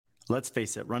Let's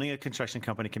face it, running a construction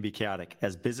company can be chaotic.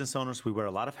 As business owners, we wear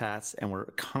a lot of hats and we're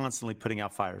constantly putting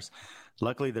out fires.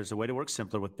 Luckily, there's a way to work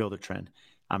simpler with Build-A-Trend.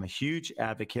 I'm a huge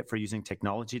advocate for using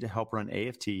technology to help run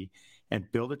AFT,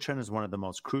 and Build-A-Trend is one of the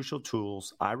most crucial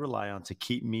tools I rely on to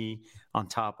keep me on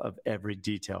top of every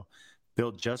detail.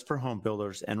 Built just for home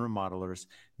builders and remodelers,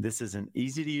 this is an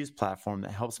easy-to-use platform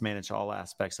that helps manage all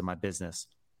aspects of my business.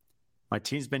 My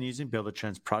team's been using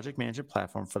Build-A-Trend's project management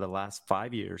platform for the last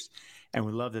 5 years, and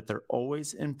we love that they're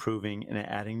always improving and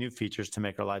adding new features to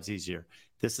make our lives easier.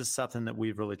 This is something that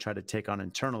we've really tried to take on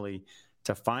internally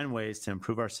to find ways to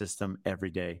improve our system every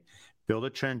day.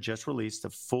 Build-A-Trend just released a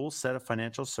full set of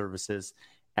financial services,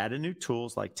 added new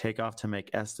tools like Takeoff to make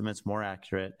estimates more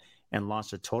accurate, and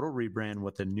launched a total rebrand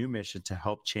with a new mission to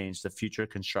help change the future of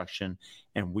construction,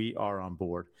 and we are on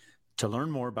board. To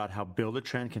learn more about how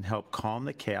Build-A-Trend can help calm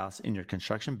the chaos in your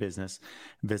construction business,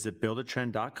 visit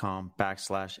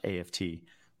buildatrend.com/AFT.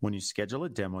 When you schedule a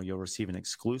demo, you'll receive an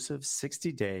exclusive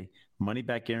 60-day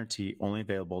money-back guarantee only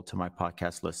available to my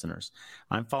podcast listeners.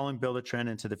 I'm following Build-A-Trend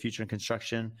into the future in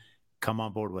construction. Come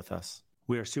on board with us.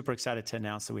 We are super excited to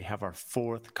announce that we have our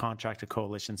 4th Contractor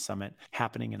Coalition Summit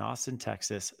happening in Austin,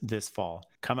 Texas this fall.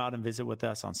 Come out and visit with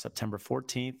us on September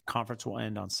 14th. Conference will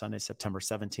end on Sunday, September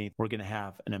 17th. We're going to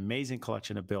have an amazing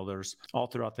collection of builders all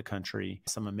throughout the country.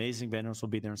 Some amazing vendors will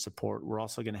be there in support. We're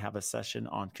also going to have a session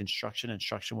on construction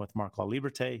instruction with Mark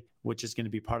LaLiberte, which is going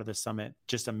to be part of the summit.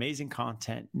 Just amazing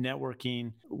content,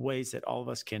 networking, ways that all of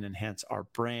us can enhance our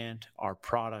brand, our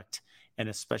product, and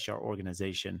especially our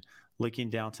organization, looking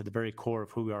down to the very core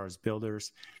of who we are as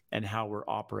builders and how we're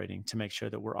operating to make sure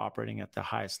that we're operating at the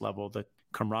highest level. The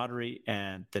camaraderie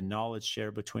and the knowledge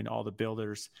shared between all the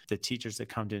builders, the teachers that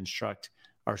come to instruct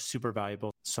are super valuable.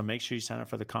 So make sure you sign up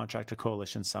for the Contractor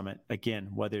Coalition Summit. Again,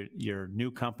 whether you're a new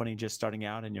company just starting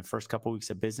out in your first couple of weeks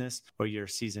of business or you're a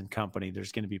seasoned company,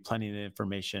 there's going to be plenty of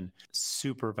information,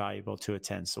 super valuable to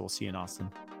attend. So we'll see you in Austin.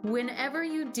 Whenever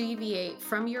you deviate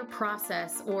from your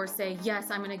process or say, yes,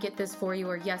 I'm going to get this for you,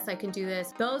 or yes, I can do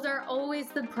this, those are always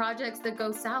the projects that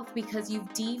go south because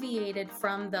you've deviated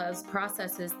from those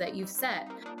processes that you've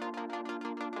set.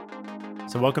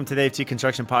 So welcome to the AFT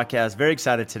Construction Podcast. Very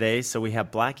excited today. So we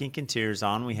have Black Ink Interiors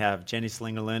on. We have Jenny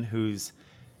Slingerland,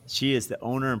 she is the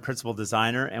owner and principal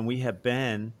designer, and we have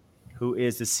Ben, who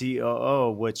is the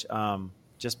COO, which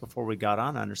just before we got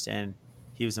on, I understand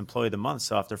he was Employee of the Month.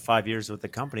 So after 5 years with the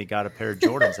company, got a pair of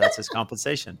Jordans. That's his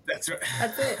compensation. That's right.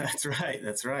 That's it.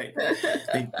 That's right.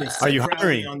 Are you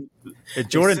hiring? At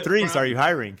Jordan 3s, are you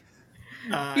hiring?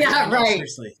 Yeah, no, right.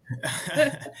 Seriously,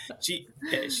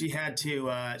 she had to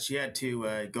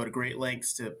go to great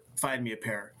lengths to find me a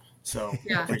pair. So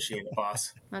I appreciate it,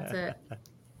 boss. That's it.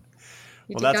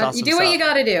 That's awesome. You do what you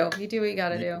got to do. You do what you got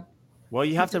to do. Well,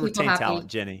 you have to retain talent,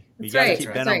 Jenny. You got to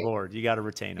keep Ben on board. You got to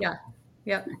retain him. Yeah.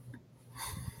 Yep.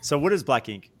 So what is Black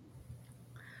Ink?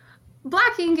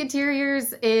 Black Ink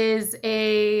Interiors is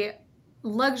a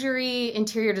luxury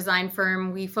interior design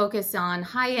firm. We focus on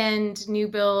high-end new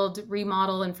build,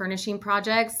 remodel, and furnishing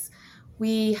projects.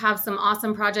 We have some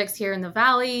awesome projects here in the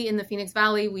Valley, in the Phoenix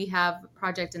Valley. We have a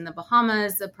project in the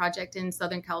Bahamas, a project in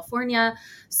Southern California.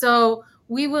 So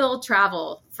we will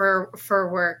travel for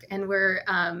work, and we're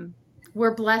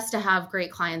blessed to have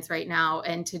great clients right now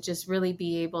and to just really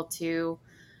be able to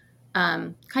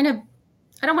kind of,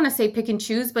 I don't want to say pick and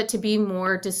choose, but to be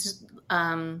more just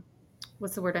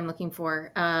what's the word I'm looking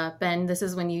for? Ben, this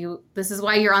is why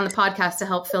you're on the podcast, to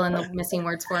help fill in the missing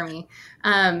words for me.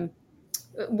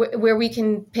 Where we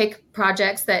can pick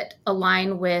projects that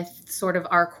align with sort of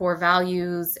our core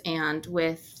values and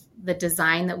with the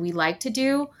design that we like to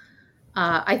do.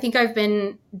 I think I've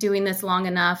been doing this long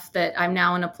enough that I'm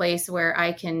now in a place where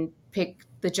I can pick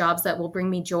the jobs that will bring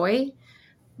me joy,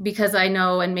 because I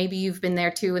know, and maybe you've been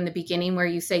there too in the beginning, where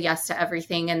you say yes to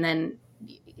everything and then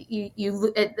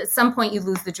you at some point you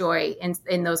lose the joy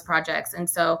in those projects. And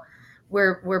so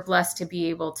we're blessed to be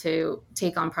able to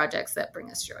take on projects that bring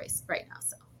us joy right now.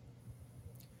 So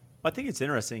I think it's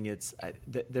interesting.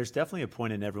 There's definitely a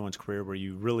point in everyone's career where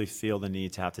you really feel the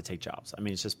need to have to take jobs. I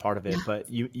mean, it's just part of it. Yeah. But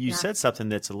you said something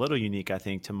that's a little unique, I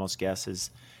think, to most guests, is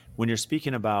when you're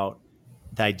speaking about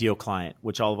the ideal client,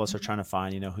 which all of us are trying to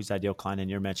find, who's the ideal client.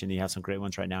 And you're mentioning you have some great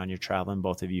ones right now and you're traveling,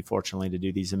 both of you, fortunately, to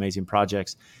do these amazing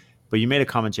projects. But you made a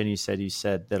comment, Jenny, you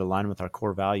said that align with our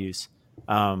core values.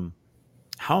 How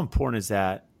important is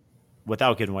that,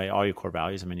 without giving away all your core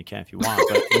values? I mean, you can if you want,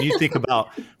 but when you think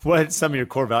about what some of your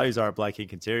core values are at Black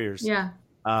Ink Interiors,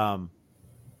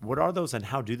 what are those and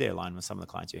how do they align with some of the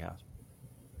clients you have?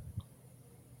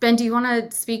 Ben, do you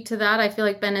want to speak to that? I feel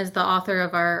like Ben is the author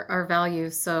of our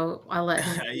values, so I'll let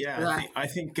him. I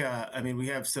think we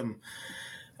have some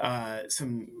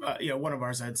one of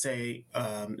ours, I'd say,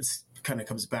 this kind of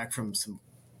comes back from some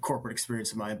corporate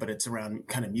experience of mine, but it's around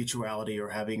kind of mutuality or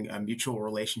having a mutual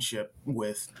relationship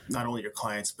with not only your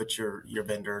clients, but your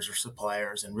vendors or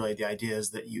suppliers. And really the idea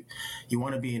is that you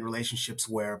want to be in relationships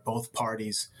where both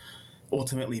parties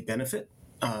ultimately benefit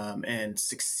and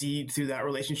succeed through that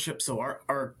relationship. So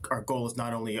our goal is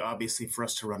not only obviously for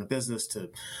us to run a business to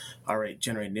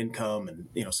generate an income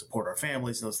and, support our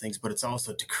families and those things, but it's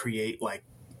also to create like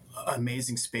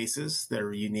amazing spaces that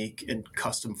are unique and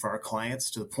custom for our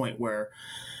clients to the point where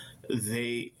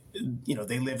they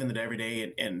live in it every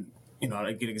day. And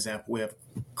a good example, we have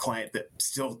a client that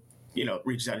still,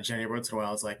 reaches out to Jenny every once in a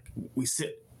while. It's like we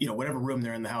sit, whatever room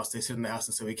they're in the house, they sit in the house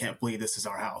and say, we can't believe this is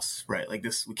our house, right? Like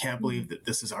this, we can't believe that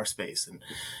this is our space. And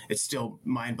it's still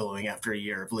mind blowing after a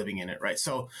year of living in it, right?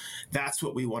 So that's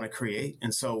what we want to create.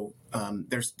 And so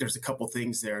there's a couple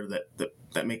things there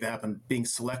that make that happen. Being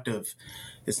selective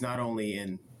is not only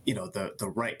in,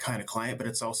 the right kind of client, but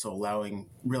it's also allowing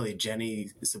really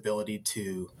Jenny's ability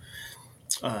to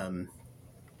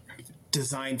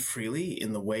design freely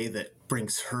in the way that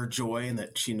brings her joy and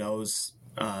that she knows,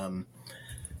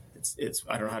 it's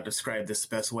I don't know how to describe this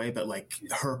the best way, but like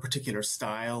her particular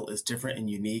style is different and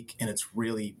unique, and it's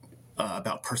really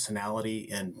about personality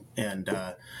and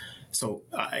so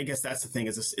I guess that's the thing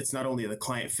is it's not only the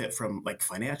client fit from like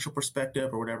financial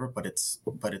perspective or whatever, but it's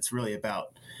really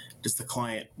about does the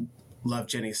client love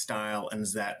Jenny's style, and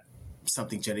is that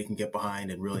something Jenny can get behind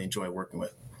and really enjoy working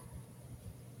with?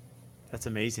 That's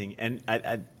amazing. And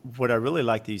what I really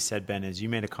like that you said, Ben, is you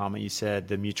made a comment. You said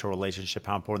the mutual relationship,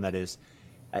 how important that is.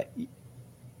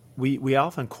 We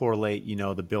often correlate,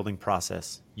 the building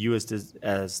process. You as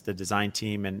the design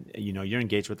team, and you're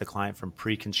engaged with the client from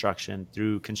pre-construction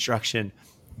through construction,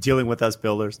 dealing with us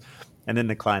builders, and then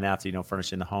the client after,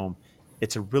 furnishing the home.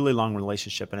 It's a really long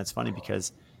relationship, and it's funny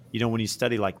because when you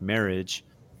study like marriage,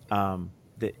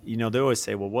 they always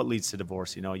say, well, what leads to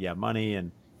divorce? Money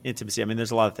and intimacy. I mean,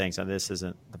 there's a lot of things, and this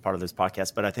isn't the part of this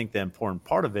podcast, but I think the important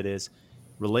part of it is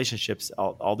relationships.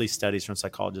 All these studies from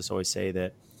psychologists always say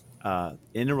that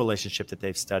in a relationship that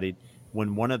they've studied,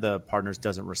 when one of the partners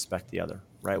doesn't respect the other,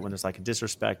 right? When there's like a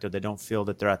disrespect or they don't feel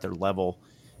that they're at their level,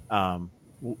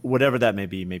 whatever that may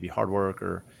be, maybe hard work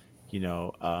or,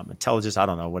 intelligence, I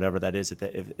don't know, whatever that is.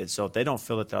 So if they don't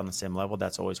feel that they're on the same level,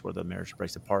 that's always where the marriage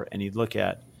breaks apart. And you look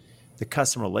at the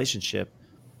customer relationship,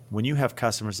 when you have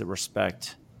customers that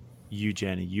respect you,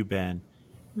 Jenny, you, Ben,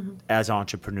 mm-hmm. as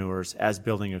entrepreneurs, as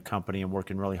building a company and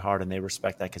working really hard, and they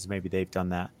respect that because maybe they've done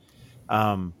that.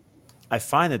 I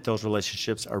find that those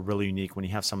relationships are really unique when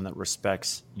you have someone that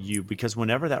respects you, because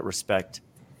whenever that respect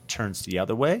turns the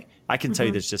other way, I can tell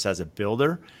you this just as a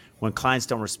builder, when clients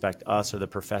don't respect us or the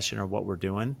profession or what we're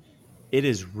doing, it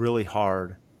is really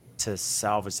hard to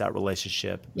salvage that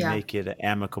relationship, make it an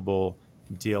amicable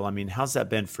deal. I mean, how's that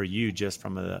been for you just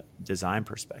from a design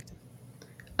perspective?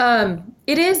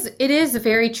 It is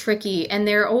very tricky. And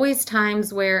there are always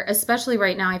times where, especially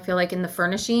right now, I feel like in the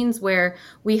furnishings where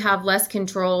we have less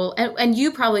control, and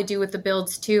you probably do with the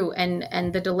builds too,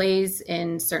 and the delays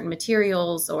in certain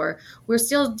materials, or we're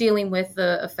still dealing with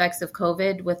the effects of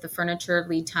COVID with the furniture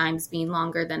lead times being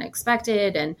longer than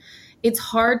expected. And it's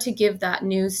hard to give that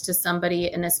news to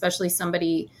somebody, and especially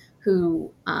somebody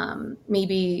who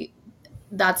maybe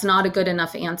that's not a good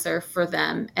enough answer for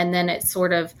them. And then it's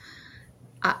sort of,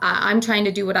 I'm trying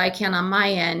to do what I can on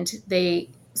my end. They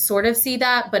sort of see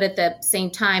that, but at the same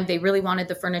time, they really wanted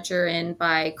the furniture in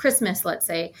by Christmas, let's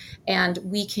say, and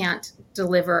we can't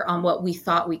deliver on what we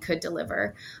thought we could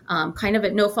deliver. Kind of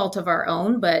at no fault of our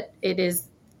own, but it is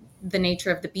the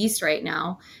nature of the beast right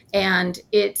now. And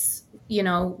it's,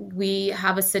 we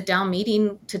have a sit down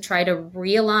meeting to try to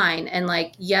realign and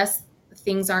yes,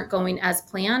 things aren't going as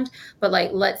planned, but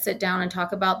let's sit down and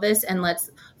talk about this, and let's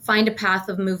find a path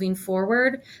of moving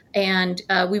forward. And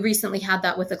we recently had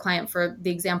that with a client for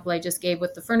the example I just gave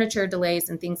with the furniture delays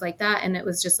and things like that. And it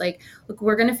was just like, look,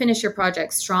 we're going to finish your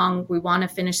project strong. We want to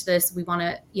finish this. We want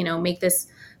to, make this,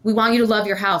 we want you to love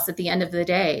your house at the end of the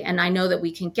day. And I know that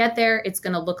we can get there. It's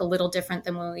going to look a little different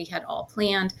than when we had all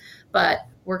planned, but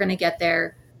we're going to get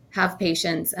there. Have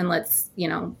patience, and let's,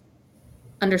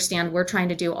 understand we're trying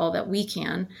to do all that we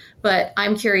can. But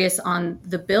I'm curious on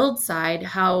the build side,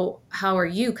 how are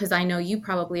you? Because I know you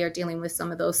probably are dealing with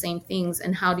some of those same things.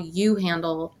 And how do you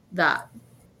handle that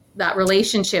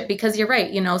relationship? Because you're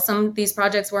right, some of these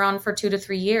projects were on for 2 to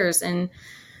 3 years, and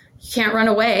you can't run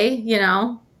away,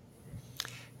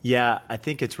 Yeah, I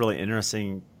think it's really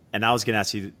interesting. And I was going to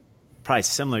ask you, probably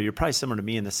similar. You're probably similar to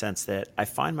me in the sense that I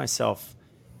find myself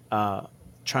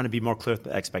trying to be more clear with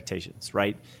the expectations,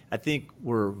 right? I think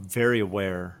we're very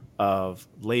aware of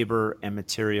labor and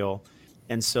material.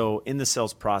 And so in the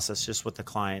sales process, just with the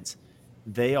clients,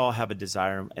 they all have a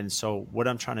desire. And so what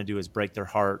I'm trying to do is break their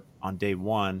heart on day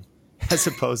one, as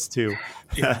opposed to,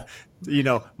 Yeah.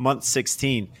 month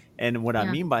 16. And what I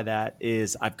Yeah. mean by that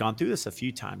is I've gone through this a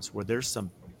few times where there's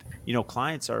some,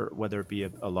 clients are, whether it be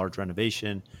a large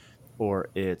renovation or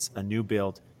it's a new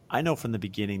build, I know from the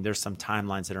beginning, there's some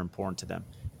timelines that are important to them.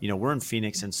 We're in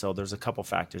Phoenix. And so there's a couple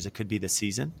factors. It could be the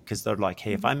season, because they're like,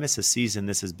 hey, if I miss a season,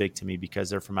 this is big to me because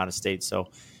they're from out of state. So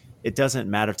it doesn't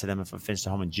matter to them if I finish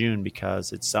the home in June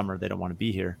because it's summer. They don't want to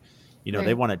be here. Right.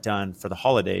 They want it done for the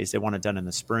holidays. They want it done in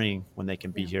the spring when they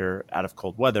can be here out of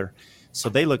cold weather. So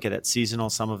they look at it seasonal.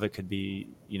 Some of it could be,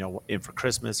 in for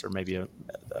Christmas or maybe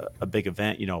a big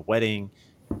event, a wedding.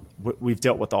 We've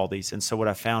dealt with all these. And so what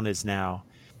I found is now,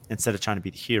 instead of trying to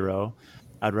be the hero,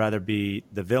 I'd rather be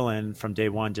the villain from day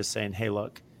one, just saying, hey,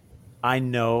 look, I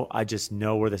just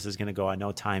know where this is going to go. I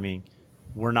know timing.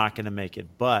 We're not going to make it,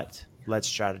 but let's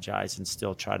strategize and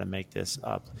still try to make this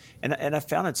up. And I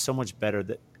found it so much better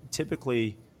that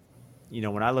typically,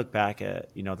 when I look back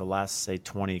at, the last, say,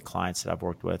 20 clients that I've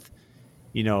worked with,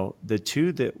 the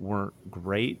two that weren't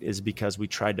great is because we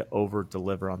tried to over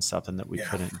deliver on something that we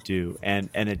couldn't do. And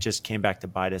it just came back to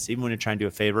bite us. Even when you're trying to do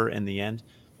a favor, in the end,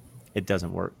 it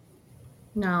doesn't work.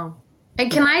 No. And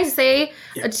can I say,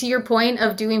 to your point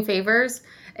of doing favors,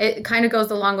 it kind of goes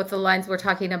along with the lines we're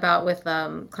talking about with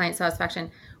client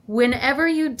satisfaction. Whenever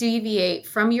you deviate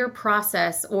from your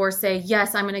process or say,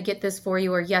 yes, I'm going to get this for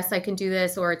you, or yes, I can do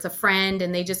this, or it's a friend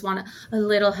and they just want a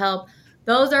little help,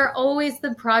 those are always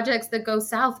the projects that go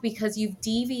south because you've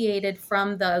deviated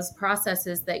from those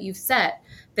processes that you've set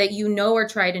that are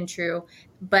tried and true.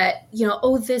 But,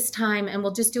 this time, and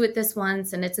we'll just do it this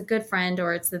once, and it's a good friend,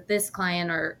 or it's this client,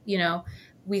 or,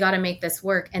 we got to make this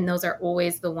work. And those are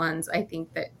always the ones I think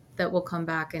that will come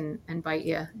back and bite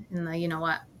you in the,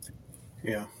 what.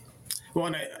 Yeah. Well,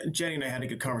 and Jenny and I had a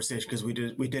good conversation because we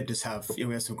did just have,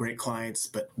 we have some great clients,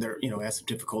 but they're, had some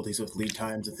difficulties with lead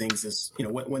times and things. As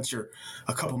once you're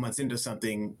a couple months into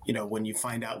something, when you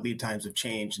find out lead times have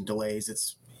changed and delays,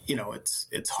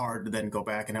 it's hard to then go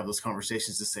back and have those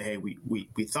conversations to say, hey, we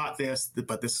thought this,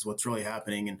 but this is what's really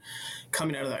happening. And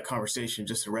coming out of that conversation,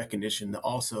 just a recognition that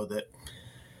also that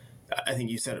I think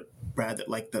you said it, Brad, that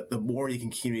like the more you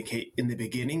can communicate in the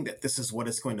beginning that this is what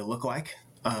it's going to look like.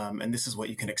 And this is what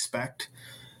you can expect,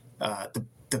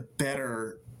 the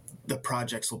better the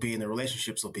projects will be and the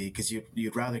relationships will be, because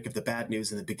you'd rather give the bad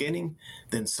news in the beginning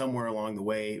than somewhere along the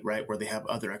way, right, where they have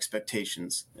other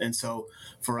expectations. And so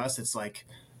for us, it's like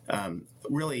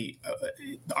really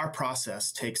our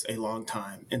process takes a long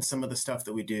time. And some of the stuff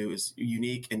that we do is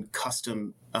unique and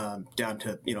custom down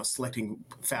to, selecting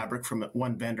fabric from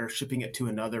one vendor, shipping it to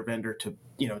another vendor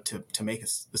to make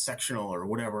a sectional or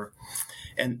whatever.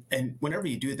 And whenever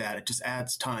you do that, it just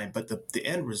adds time. But the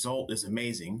end result is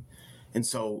amazing. And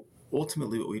so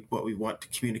ultimately what we want to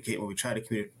communicate when we try to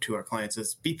communicate to our clients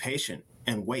is be patient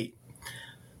and wait.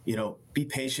 Be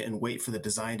patient and wait for the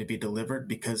design to be delivered,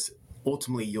 because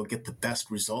ultimately you'll get the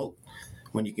best result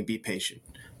when you can be patient.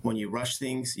 When you rush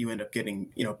things, you end up getting,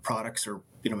 products or,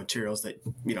 materials that,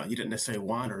 you didn't necessarily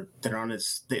want, or that aren't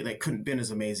they couldn't been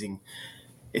as amazing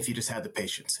if you just had the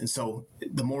patience. And so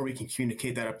the more we can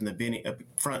communicate that up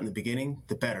front in the beginning,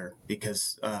 the better,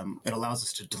 because it allows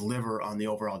us to deliver on the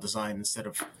overall design instead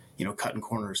of, cutting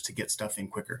corners to get stuff in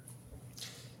quicker.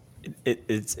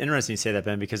 It's interesting you say that,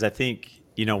 Ben, because I think,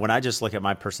 when I just look at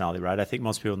my personality, right, I think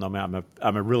most people know me.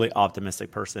 I'm a really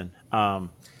optimistic person.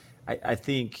 I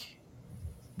think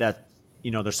that,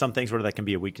 there's some things where that can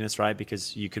be a weakness, right?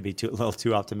 Because you could be a little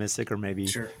too optimistic, or maybe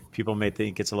people may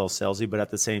think it's a little salesy, but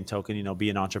at the same token, be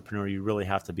an entrepreneur, you really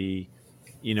have to be,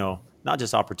 not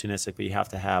just opportunistic, but you have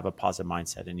to have a positive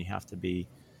mindset, and you have to be,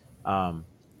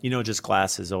 just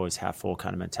glass is always half full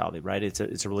kind of mentality, right? It's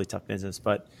a really tough business.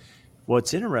 But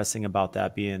what's interesting about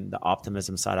that being the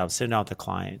optimism side, I was sitting down with a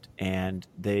client and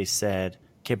they said,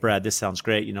 okay, Brad, this sounds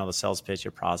great. The sales pitch,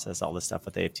 your process, all this stuff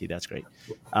with AFT, that's great.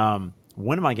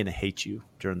 When am I going to hate you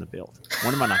during the build?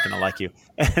 When am I not going to like you?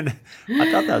 And I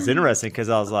thought that was interesting, because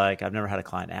I was like, I've never had a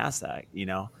client ask that,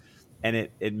 and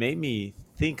it made me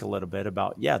think a little bit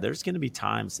about, there's going to be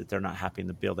times that they're not happy in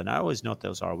the build. And I always know what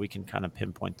those are. We can kind of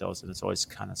pinpoint those, and it's always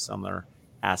kind of similar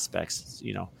aspects,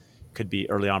 could be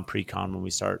early on pre-con when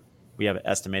we have an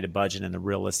estimated budget and the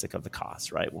realistic of the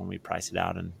cost, right? When we price it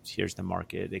out and here's the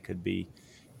market. It could be,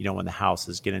 when the house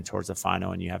is getting towards the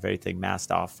final and you have everything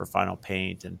masked off for final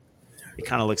paint and it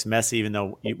kind of looks messy, even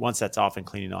though once that's off and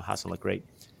clean, the house will look great.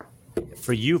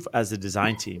 For you as a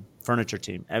design team, furniture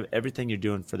team, everything you're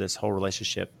doing for this whole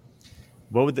relationship,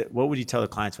 What would you tell the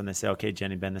clients when they say, okay,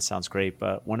 Jenny, Ben, this sounds great,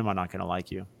 but when am I not going to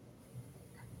like you?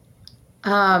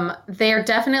 They're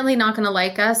definitely not going to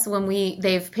like us when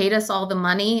they've paid us all the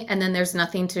money and then there's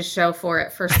nothing to show for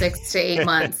it for 6 to 8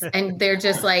 months. And they're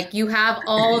just like, you have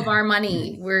all of our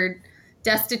money. We're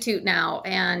destitute now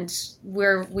and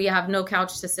we have no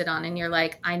couch to sit on. And you're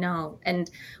like, I know.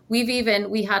 And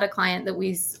we had a client that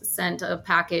we sent a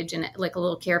package and like a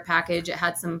little care package. It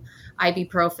had some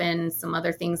ibuprofen, some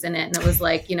other things in it. And it was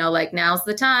like, like now's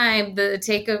the time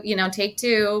take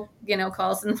two,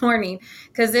 call us in the morning.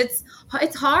 Cause it's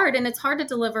hard and it's hard to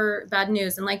deliver bad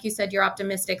news. And like you said, you're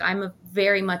optimistic. I'm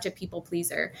very much a people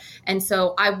pleaser. And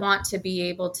so I want to be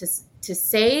able to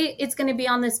say it's going to be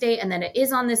on this day and then it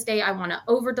is on this day. I want to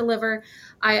over deliver.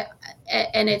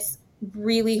 And it's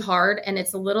really hard and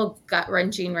it's a little gut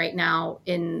wrenching right now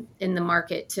in the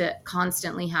market to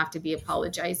constantly have to be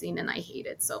apologizing. And I hate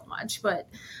it so much, but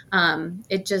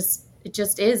it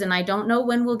just is. And I don't know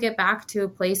when we'll get back to a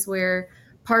place where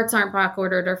parts aren't back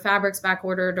ordered or fabrics back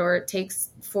ordered, or it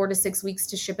takes 4 to 6 weeks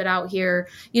to ship it out here.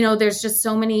 There's just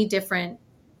so many different,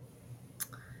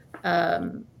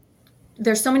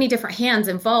 there's so many different hands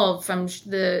involved, from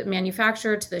the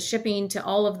manufacturer to the shipping to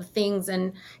all of the things.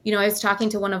 And, I was talking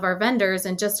to one of our vendors,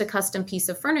 and just a custom piece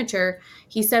of furniture,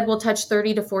 he said we'll touch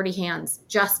 30 to 40 hands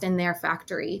just in their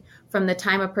factory from the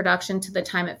time of production to the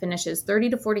time it finishes.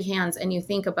 30 to 40 hands. And you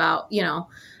think about,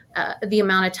 the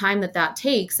amount of time that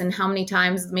takes and how many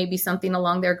times maybe something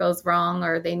along there goes wrong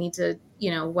or they need to,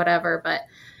 whatever. But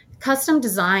custom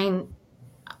design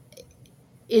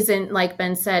isn't, like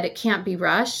Ben said, it can't be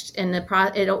rushed, and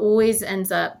it always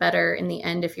ends up better in the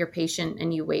end if you're patient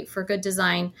and you wait for good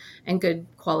design and good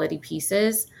quality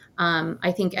pieces.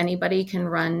 I think anybody can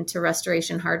run to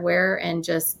Restoration Hardware and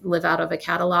just live out of a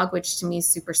catalog, which to me is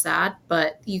super sad,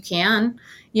 but you can,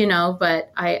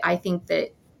 but I think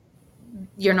that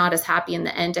you're not as happy in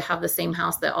the end to have the same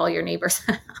house that all your neighbors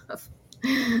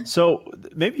have. So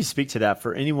maybe speak to that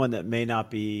for anyone that may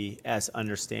not be as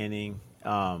understanding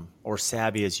or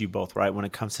savvy as you both, right? When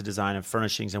it comes to design and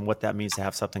furnishings and what that means to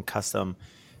have something custom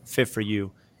fit for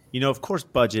you. Of course,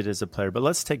 budget is a player, but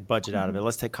let's take budget out of it.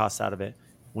 Let's take costs out of it.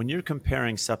 When you're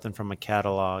comparing something from a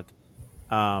catalog,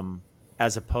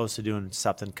 as opposed to doing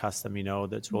something custom,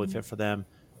 that's really fit for them,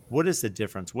 what is the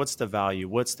difference? What's the value?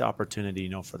 What's the opportunity,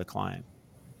 for the client?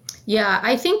 Yeah,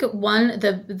 I think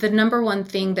the number one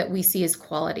thing that we see is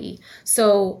quality.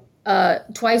 So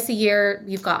twice a year,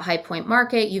 you've got High Point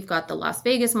Market, you've got the Las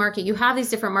Vegas market. You have these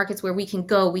different markets where we can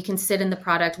go, we can sit in the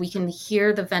product, we can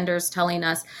hear the vendors telling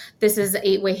us this is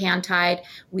 8-way hand tied.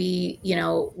 We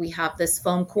have this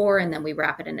foam core and then we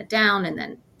wrap it in a down and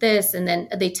then this, and then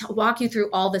they walk you through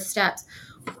all the steps.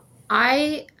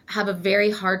 I have a very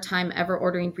hard time ever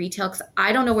ordering retail because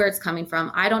I don't know where it's coming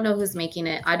from. I don't know who's making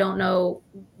it. I don't know,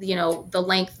 the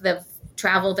length of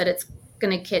travel that it's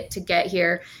going to get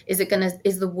here. Is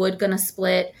the wood going to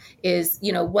split?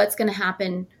 What's going to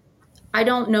happen? I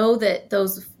don't know that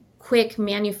those quick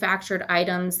manufactured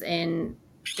items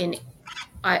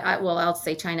I'll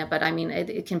say China, but I mean,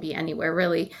 it can be anywhere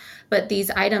really. But these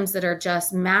items that are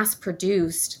just mass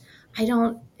produced,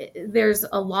 there's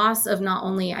a loss of not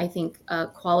only, I think,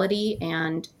 quality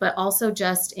but also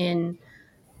just it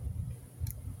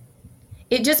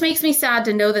just makes me sad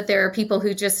to know that there are people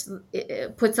who just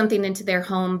put something into their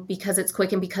home because it's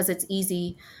quick and because it's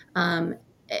easy,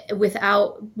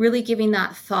 without really giving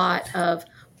that thought of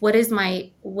what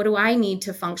do I need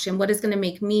to function? What is going to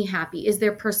make me happy? Is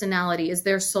there personality? Is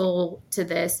there soul to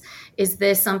this? Is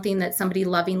this something that somebody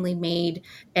lovingly made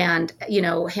and,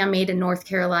 handmade in North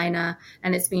Carolina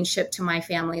and it's being shipped to my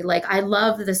family? Like, I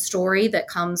love the story that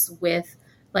comes with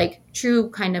like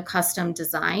true kind of custom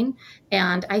design.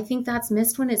 And I think that's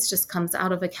missed when it just comes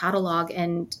out of a catalog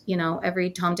and,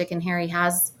 every Tom, Dick, and Harry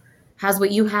has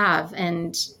what you have.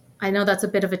 And I know that's a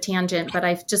bit of a tangent, but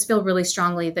I just feel really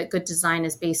strongly that good design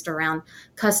is based around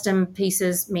custom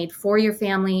pieces made for your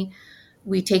family.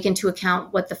 We take into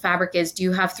account what the fabric is. Do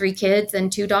you have 3 kids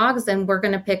and 2 dogs? Then we're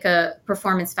going to pick a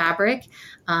performance fabric.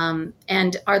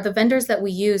 And are the vendors that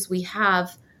we use, we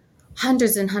have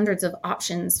hundreds and hundreds of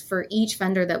options for each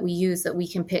vendor that we use that we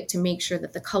can pick to make sure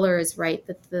that the color is right,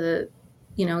 that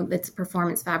it's a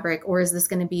performance fabric, or is this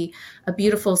going to be a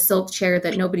beautiful silk chair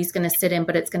that nobody's going to sit in,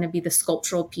 but it's going to be the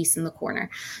sculptural piece in the corner.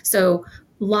 So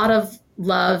a lot of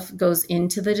love goes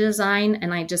into the design,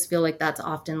 and I just feel like that's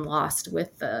often lost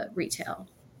with the retail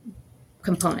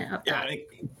component of that.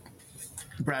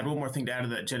 Brad, one more thing to add to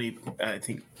that, Jenny. I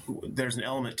think there's an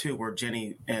element too where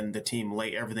Jenny and the team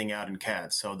lay everything out in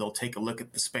CAD. So they'll take a look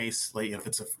at the space, like if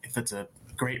it's a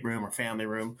great room or family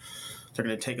room, they're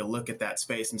going to take a look at that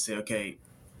space and say, okay,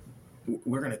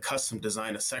 we're going to custom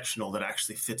design a sectional that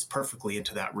actually fits perfectly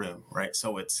into that room, right?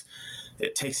 So it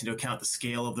takes into account the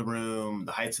scale of the room,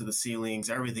 the heights of the ceilings,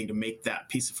 everything to make that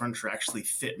piece of furniture actually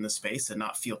fit in the space and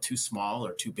not feel too small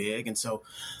or too big. And so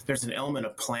there's an element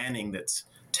of planning that's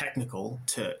technical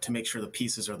to make sure the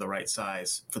pieces are the right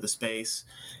size for the space.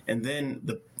 And then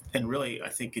and really, I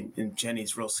think in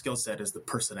Jenny's real skill set is the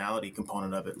personality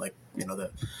component of it. Like,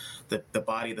 the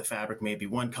body of the fabric may be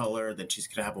one color, then she's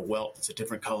going to have a welt that's a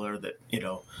different color that,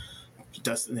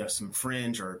 does some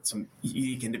fringe or some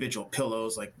unique individual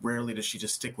pillows. Like, rarely does she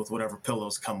just stick with whatever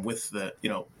pillows come with the,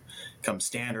 come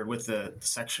standard with the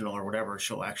sectional or whatever.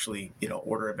 She'll actually,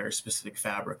 order a very specific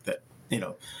fabric that,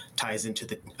 ties into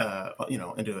the,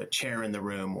 into a chair in the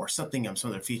room or something, some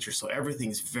other feature. So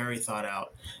everything's very thought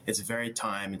out. It's very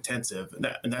time intensive.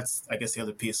 And that's, I guess, the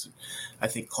other piece I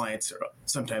think clients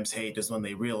sometimes hate is when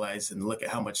they realize and look at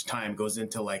how much time goes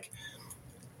into like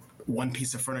one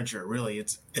piece of furniture. Really,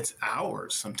 it's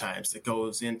hours sometimes that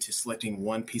goes into selecting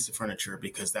one piece of furniture,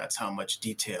 because that's how much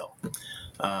detail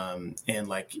and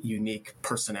like unique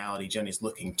personality Jenny's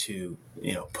looking to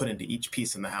put into each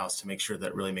piece in the house to make sure that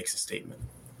it really makes a statement.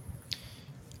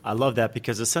 I love that,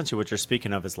 because essentially what you're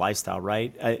speaking of is lifestyle,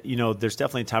 right? There's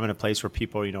definitely a time and a place where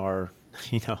people are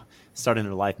starting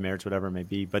their life, marriage, whatever it may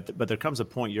be, but there comes a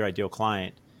point, your ideal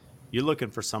client, you're looking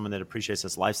for someone that appreciates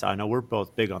this lifestyle. I know we're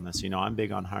both big on this. I'm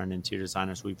big on hiring interior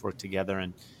designers. We've worked together,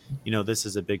 and, this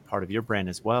is a big part of your brand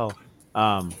as well.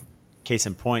 Case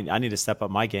in point, I need to step up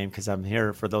my game, because I'm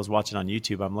here for those watching on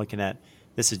YouTube. I'm looking at,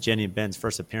 this is Jenny and Ben's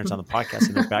first appearance on the podcast,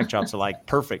 and their backdrops are like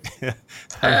perfect.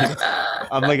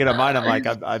 I'm looking at mine. I'm like,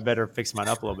 I better fix mine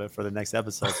up a little bit for the next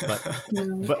episode.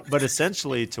 But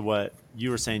essentially, to what you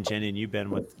were saying, Jenny, and you,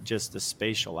 Ben, with just the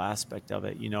spatial aspect of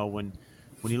it,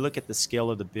 when you look at the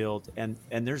scale of the build, and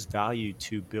there's value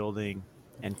to building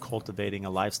and cultivating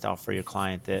a lifestyle for your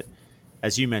client that,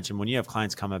 as you mentioned, when you have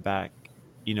clients coming back,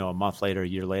 a month later, a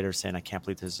year later, saying, I can't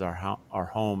believe this is our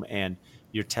home, and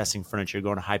you're testing furniture, you're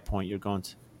going to High Point, you're going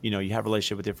to, you have a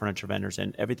relationship with your furniture vendors,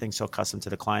 and everything's so custom to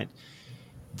the client.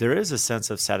 There is a sense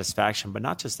of satisfaction, but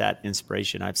not just that,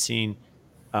 inspiration. I've seen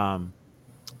a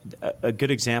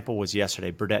good example was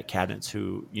yesterday, Burdette Cabinets,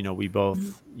 who, we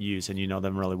both use, and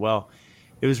them really well.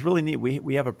 It was really neat.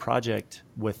 We have a project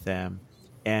with them,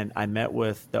 and I met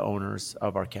with the owners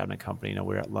of our cabinet company. We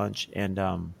were at lunch, and,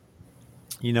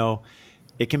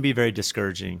 it can be very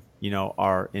discouraging,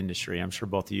 our industry. I'm sure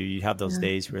both of you have those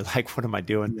days where you're like, what am I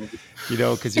doing?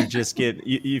 Because you're just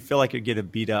you feel like you're getting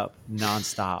beat up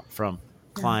nonstop from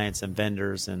clients and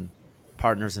vendors and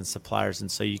partners and suppliers. And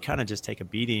so you kind of just take a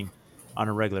beating on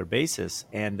a regular basis.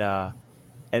 And I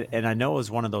know it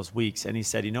was one of those weeks. And he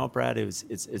said, Brad,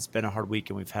 it's been a hard week,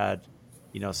 and we've had,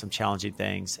 some challenging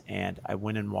things. And I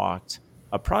went and walked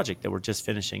a project that we're just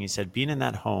finishing. He said, being in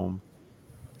that home,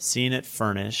 seeing it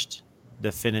furnished,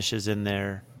 the finishes in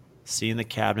there, seeing the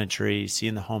cabinetry,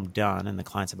 seeing the home done, and the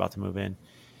client's about to move in.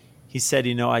 He said,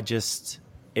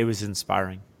 it was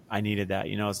inspiring. I needed that.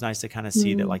 It's nice to kind of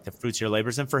see that, like, the fruits of your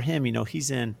labors. And for him, he's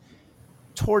in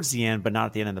towards the end, but not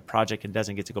at the end of the project, and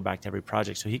doesn't get to go back to every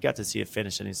project. So he got to see it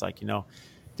finished, and he's like,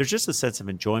 there's just a sense of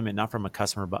enjoyment, not from a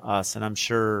customer, but us. And I'm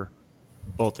sure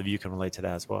both of you can relate to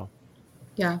that as well.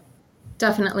 Yeah,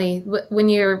 definitely.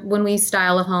 When we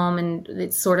style a home, and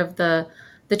it's sort of the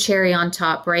cherry on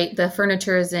top, right? The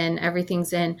furniture is in,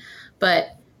 everything's in,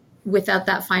 but without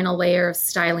that final layer of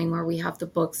styling where we have the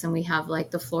books, and we have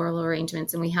like the floral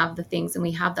arrangements, and we have the things, and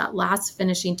we have that last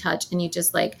finishing touch, and you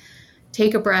just like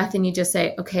take a breath, and you just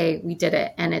say, okay, we did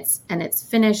it. And it's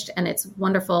finished, and it's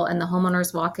wonderful. And the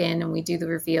homeowners walk in, and we do the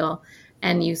reveal,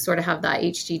 and you sort of have that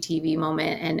HGTV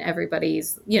moment, and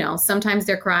everybody's, sometimes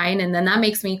they're crying, and then that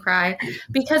makes me cry,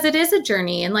 because it is a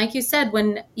journey. And like you said,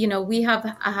 when, we have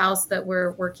a house that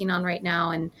we're working on right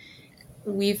now, and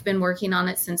we've been working on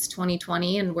it since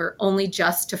 2020, and we're only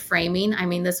just to framing. I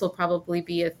mean, this will probably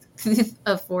be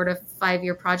a 4 to 5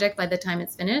 year project by the time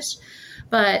it's finished.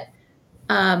 But,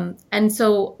 and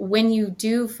so when you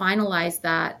do finalize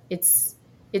that, it's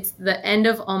the end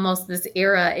of almost this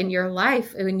era in your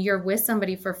life, when you're with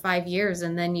somebody for 5 years,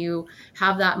 and then you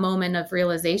have that moment of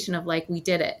realization of like, we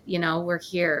did it, we're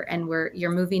here, and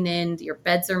you're moving in, your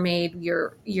beds are made,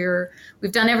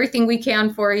 we've done everything we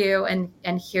can for you.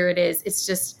 And here it is.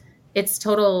 It's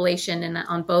total elation, and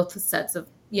on both sets of,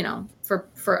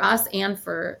 for us and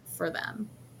for them.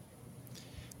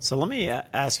 So let me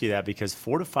ask you that, because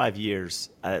 4 to 5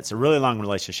 years, it's a really long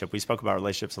relationship. We spoke about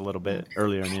relationships a little bit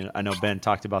earlier. I know Ben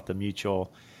talked about the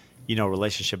mutual,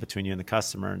 relationship between you and the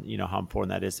customer, and, how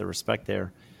important that is, the respect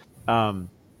there.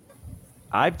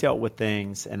 I've dealt with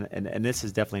things, and this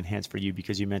is definitely enhanced for you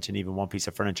because you mentioned even one piece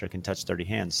of furniture can touch 30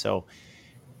 hands. So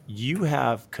you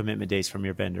have commitment dates from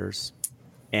your vendors,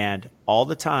 and all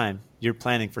the time you're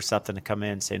planning for something to come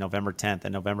in, say November 10th,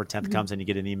 and November 10th Mm-hmm. comes and you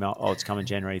get an email, oh, it's coming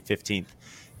January 15th.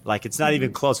 Like it's not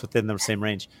even close within the same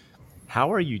range.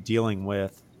 How are you dealing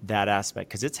with that aspect?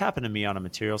 Because it's happened to me on a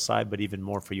material side, but even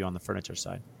more for you on the furniture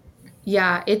side.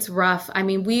 Yeah, it's rough. I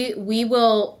mean, we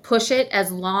will push it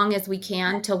as long as we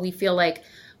can till we feel like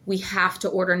we have to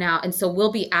order now. And so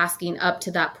we'll be asking up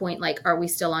to that point, like, are we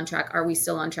still on track? Are we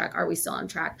still on track? Are we still on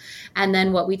track? And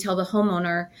then what we tell the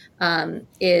homeowner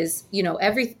is,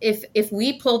 if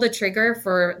we pull the trigger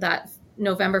for that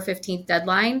November 15th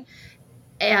deadline,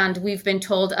 and we've been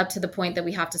told up to the point that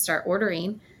we have to start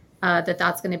ordering,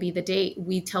 that's going to be the date,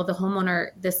 we tell the homeowner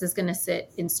this is going to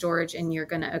sit in storage and you're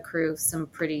going to accrue some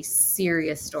pretty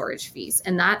serious storage fees.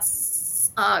 And that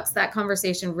sucks. That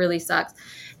conversation really sucks.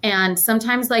 And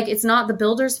sometimes it's not the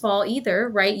builder's fault either,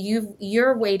 right?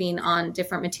 You're waiting on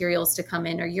different materials to come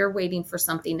in, or you're waiting for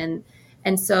something.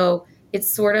 And so it's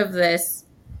sort of this,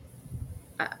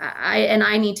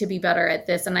 I need to be better at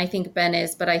this. And I think Ben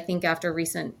is, but I think after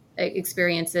recent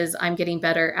experiences, I'm getting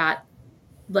better at,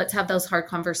 let's have those hard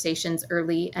conversations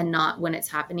early and not when it's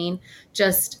happening.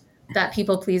 Just that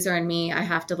people pleaser in me, I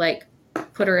have to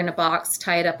put her in a box,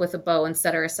 tie it up with a bow and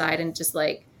set her aside, and just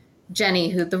Jenny,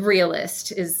 who the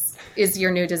realist is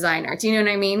your new designer. Do you know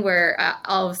what I mean? Where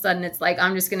all of a sudden it's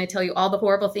I'm just going to tell you all the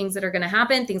horrible things that are going to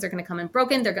happen. Things are going to come in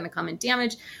broken. They're going to come in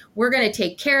damaged. We're going to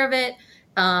take care of it.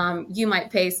 You might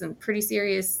pay some pretty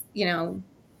serious,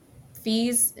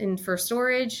 fees for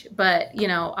storage, but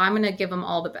I'm going to give them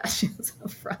all the best news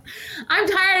up front. I'm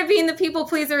tired of being the people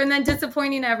pleaser and then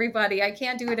disappointing everybody. I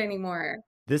can't do it anymore.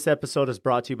 This episode is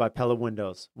brought to you by Pella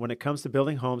Windows. When it comes to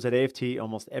building homes at AFT,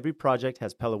 almost every project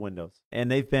has Pella Windows. And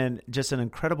they've been just an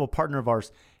incredible partner of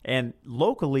ours. And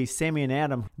locally, Sammy and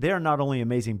Adam, they are not only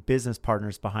amazing business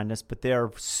partners behind us, but they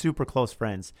are super close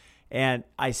friends. And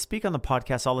I speak on the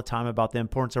podcast all the time about the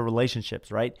importance of relationships,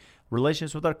 right?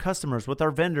 Relationships with our customers, with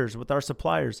our vendors, with our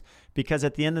suppliers, because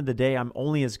at the end of the day, I'm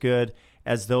only as good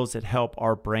as those that help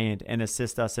our brand and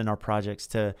assist us in our projects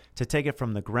to take it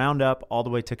from the ground up all the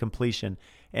way to completion.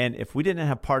 And if we didn't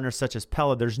have partners such as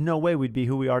Pella, there's no way we'd be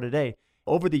who we are today.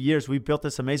 Over the years, we've built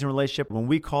this amazing relationship. When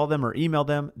we call them or email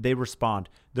them, they respond.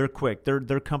 They're quick.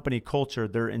 Their company culture,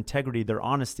 their integrity, their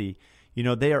honesty,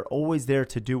 they are always there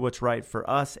to do what's right for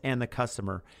us and the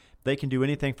customer. They can do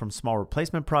anything from small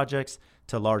replacement projects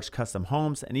to large custom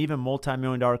homes and even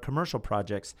multi-million-dollar commercial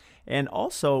projects. And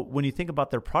also, when you think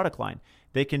about their product line,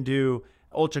 they can do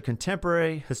ultra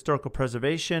contemporary, historical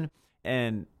preservation,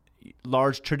 and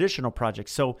large traditional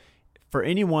projects. So for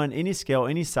anyone, any scale,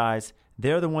 any size,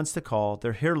 they're the ones to call.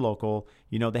 They're here local.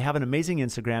 They have an amazing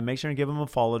Instagram. Make sure and give them a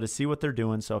follow to see what they're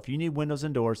doing. So if you need windows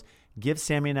and doors, give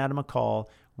Sammy and Adam a call.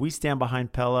 We stand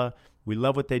behind Pella. We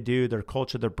love what they do, their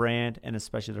culture, their brand, and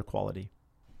especially their quality.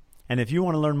 And if you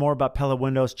want to learn more about Pella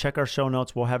Windows, check our show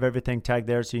notes. We'll have everything tagged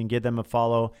there so you can give them a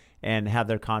follow and have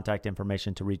their contact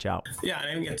information to reach out. Yeah,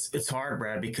 I think it's hard,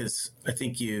 Brad, because I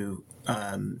think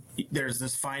there's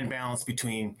this fine balance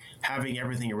between having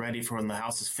everything ready for when the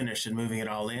house is finished and moving it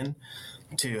all in,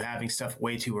 to having stuff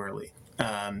way too early.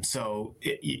 And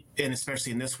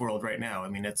especially in this world right now, I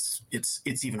mean, it's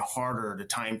even harder to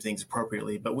time things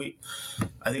appropriately. But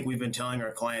I think we've been telling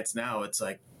our clients now, it's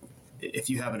if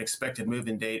you have an expected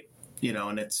move-in date,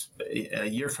 and it's a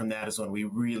year from that is when we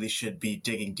really should be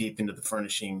digging deep into the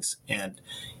furnishings and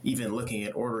even looking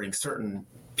at ordering certain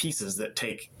pieces that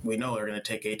we know are going to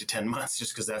take 8 to 10 months,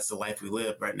 just because that's the life we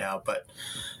live right now. But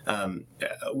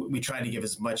we try to give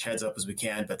as much heads up as we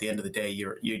can. But at the end of the day,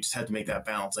 you just have to make that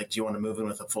balance. Do you want to move in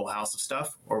with a full house of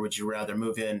stuff, or would you rather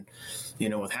move in,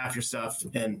 with half your stuff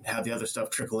and have the other stuff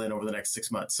trickle in over the next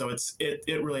 6 months? So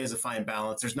it really is a fine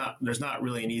balance. There's not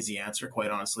really an easy answer,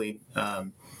 quite honestly.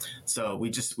 So we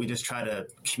just try to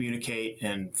communicate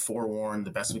and forewarn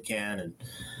the best we can,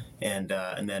 and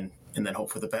then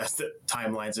hope for the best that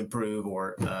timelines improve,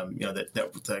 or that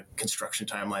the construction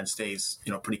timeline stays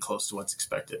pretty close to what's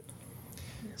expected.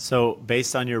 So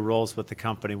based on your roles with the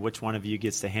company, which one of you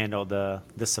gets to handle the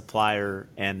supplier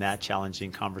and that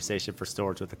challenging conversation for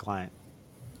storage with the client?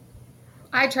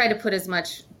 I try to put as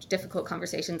much difficult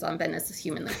conversations on Ben as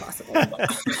humanly possible.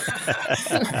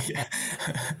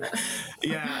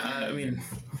 I mean,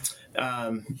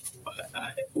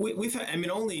 we've had,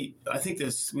 I think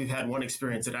we've had one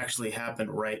experience that actually happened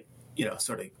right,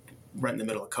 sort of right in the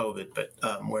middle of COVID, but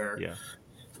where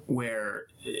where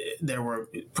there were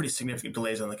pretty significant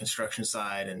delays on the construction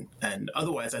side. And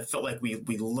otherwise, I felt like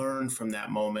we learned from that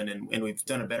moment, and we've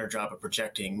done a better job of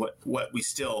projecting what we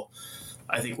still,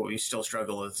 I think what we still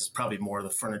struggle with is probably more the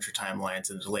furniture timelines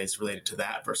and the delays related to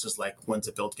that versus like when's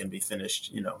a build going to be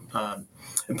finished,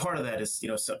 and part of that is,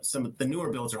 some of the newer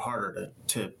builds are harder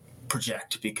to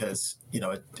project because,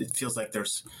 it feels like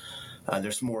there's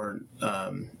more,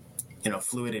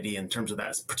 fluidity in terms of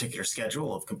that particular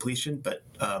schedule of completion. But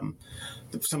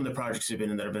some of the projects that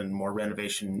have been more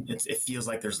renovation, it feels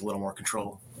like there's a little more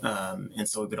control. And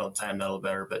so we've been able to time that a little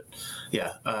better. But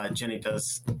yeah, Jenny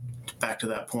does, back to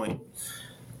that point,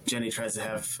 Jenny tries to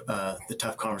have the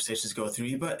tough conversations go through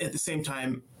you, but at the same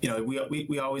time,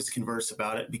 we always converse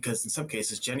about it because in some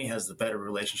cases Jenny has the better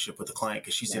relationship with the client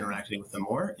because she's interacting with them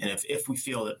more. And if we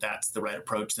feel that that's the right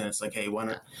approach, then it's like, hey, why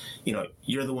don't,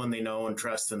 you're the one they know and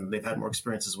trust and they've had more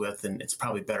experiences with, and it's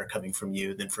probably better coming from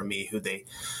you than from me, who they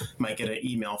might get an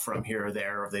email from here or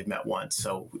there, or they've met once.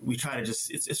 So we try to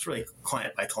just, it's really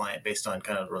client by client based on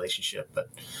kind of the relationship. But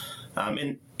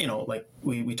and like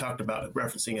we talked about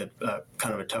referencing a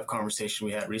kind of a tough conversation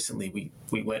we had recently.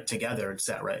 We went together and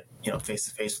sat right, face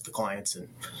to face with the clients, and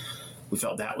we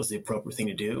felt that was the appropriate thing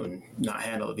to do, and not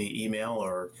handle it via email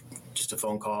or just a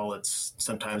phone call. It's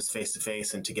sometimes face to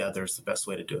face, and together is the best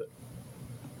way to do it.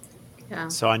 Yeah.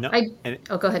 So I know. Go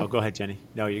ahead. Oh, go ahead, Jenny.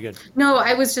 No, you're good. No,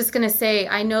 I was just going to say,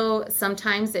 I know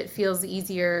sometimes it feels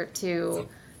easier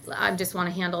I just want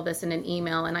to handle this in an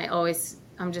email, and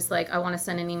I'm just like, I want to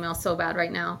send an email so bad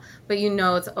right now. But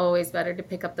it's always better to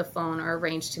pick up the phone or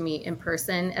arrange to meet in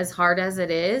person, as hard as it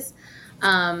is.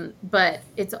 But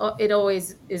it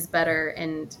always is better.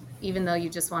 And even though you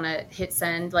just want to hit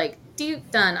send, like,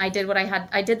 done. I did what I had.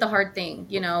 I did the hard thing.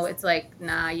 It's like,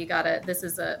 nah, you gotta, this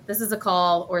is a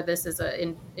call, or this is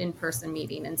a in-person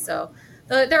meeting. And so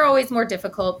they're always more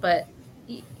difficult, but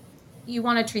you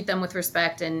want to treat them with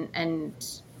respect and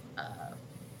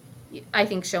I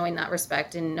think showing that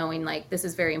respect and knowing like this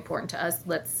is very important to us.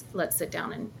 Let's sit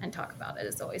down and talk about it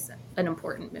is always an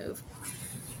important move.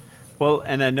 Well,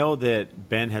 and I know that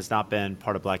Ben has not been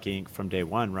part of Black Ink from day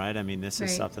one, right? I mean, this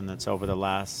is something that's over the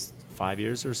last 5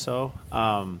 years or so.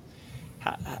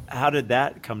 How did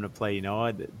that come to play?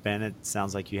 Ben, it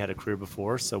sounds like you had a career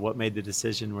before. So what made the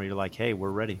decision where you're like, hey,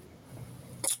 we're ready?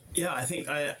 Yeah, I think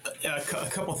a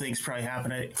couple of things probably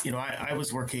happened. I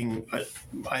was working.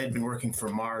 I had been working for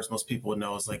Mars. Most people would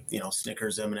know as like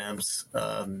Snickers, M&Ms,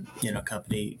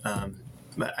 company.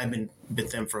 I've been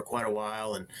with them for quite a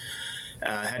while and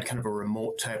had kind of a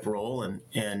remote type role.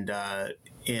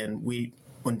 And we,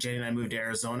 when Jenny and I moved to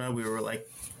Arizona, we were like,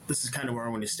 this is kind of where I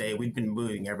want to stay. We'd been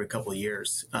moving every couple of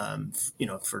years,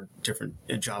 for different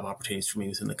job opportunities for me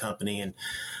within the company. And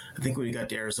I think when we got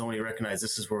to Arizona, we recognized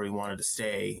this is where we wanted to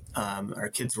stay. Our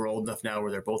kids were old enough now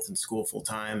where they're both in school full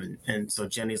time. And so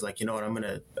Jenny's like, I'm going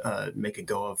to make a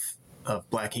go of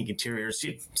Black Ink Interiors.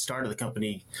 She started the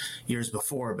company years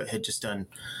before, but had just done,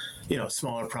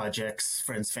 smaller projects,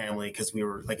 friends, family, because we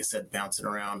were, like I said, bouncing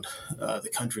around the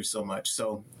country so much.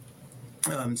 So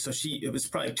it was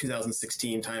probably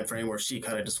 2016 timeframe where she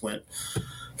kind of just went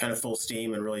kind of full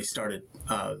steam and really started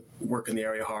working the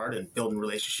area hard and building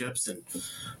relationships. And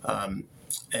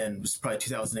it was probably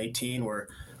 2018 where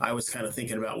I was kind of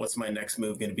thinking about what's my next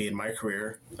move going to be in my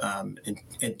career. And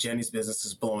Jenny's business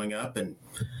is blowing up, and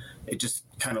it just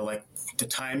kind of like the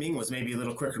timing was maybe a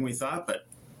little quicker than we thought, but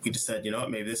we just said,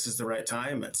 maybe this is the right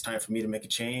time. It's time for me to make a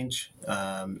change.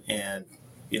 And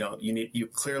you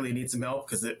clearly need some help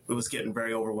because it was getting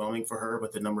very overwhelming for her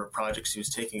with the number of projects she was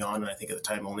taking on. And I think at the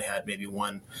time only had maybe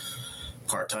one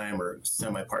part-time or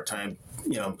semi-part-time,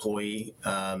 employee.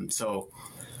 So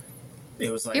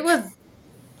it was like...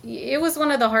 It was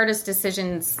one of the hardest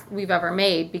decisions we've ever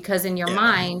made because in your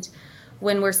mind,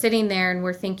 when we're sitting there and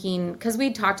we're thinking, because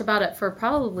we talked about it for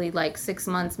probably like 6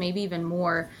 months, maybe even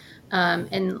more.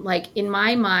 And like in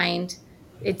my mind,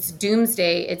 it's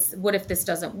doomsday. It's what if this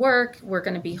doesn't work? We're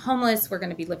going to be homeless. We're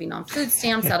going to be living on food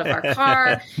stamps out of our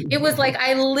car. It was like,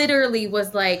 I literally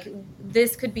was like,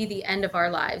 this could be the end of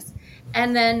our lives.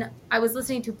 And then I was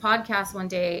listening to a podcast one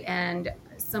day and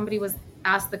somebody was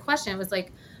asked the question. It was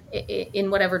like, in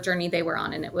whatever journey they were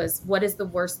on. And it was, what is the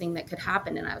worst thing that could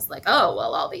happen? And I was like, oh,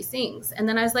 well, all these things. And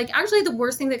then I was like, actually, the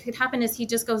worst thing that could happen is he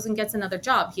just goes and gets another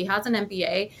job. He has an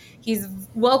MBA. He's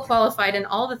well qualified in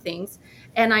all the things.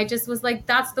 And I just was like,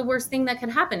 that's the worst thing that could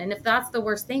happen. And if that's the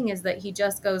worst thing is that he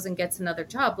just goes and gets another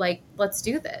job, like, let's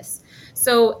do this.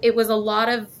 So it was a lot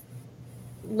of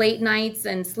late nights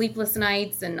and sleepless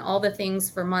nights and all the things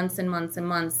for months and months and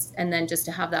months. And then just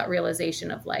to have that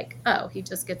realization of like, oh, he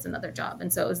just gets another job.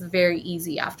 And so it was very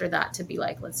easy after that to be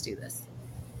like, let's do this.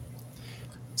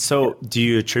 So do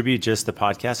you attribute just the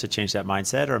podcast to change that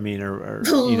mindset? Or I mean, or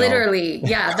literally,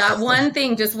 yeah, that one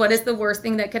thing, just what is the worst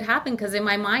thing that could happen? Because in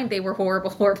my mind, they were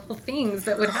horrible, horrible things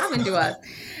that would happen to us.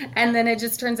 And then it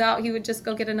just turns out he would just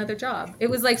go get another job. It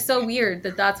was like so weird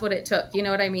that that's what it took. You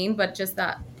know what I mean? But just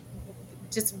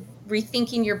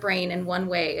rethinking your brain in one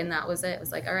way. And that was it. It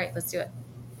was like, all right, let's do it.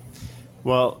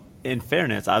 Well, in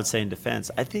fairness, I would say in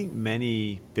defense, I think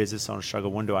many business owners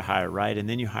struggle. When do I hire, right? And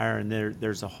then you hire, and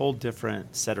there's a whole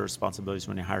different set of responsibilities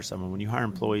when you hire someone. When you hire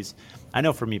employees, I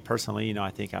know for me personally, I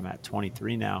think I'm at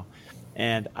 23 now,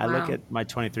 and I look at my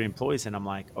 23 employees, and I'm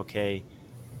like, okay,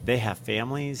 they have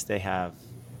families, they have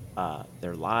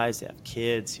their lives, they have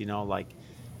kids. Like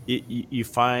you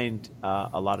find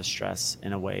a lot of stress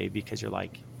in a way because you're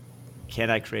like,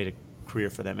 can I create a career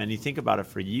for them? And you think about it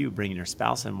for you bringing your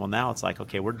spouse in. Well, now it's like,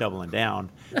 okay, we're doubling down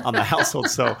on the household.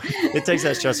 So it takes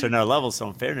that stress to another level. So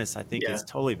in fairness, I think it's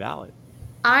totally valid.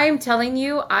 I'm telling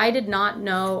you, I did not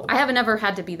know. I haven't ever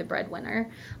had to be the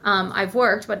breadwinner. I've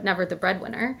worked, but never the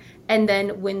breadwinner. And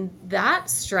then when that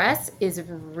stress is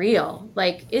real,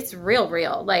 like it's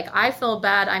real. Like I feel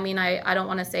bad. I mean, I don't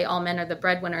want to say all men are the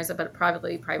breadwinners, but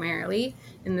probably primarily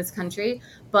in this country.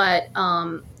 But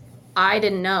I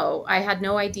didn't know. I had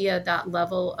no idea that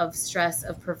level of stress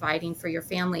of providing for your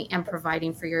family and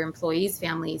providing for your employees'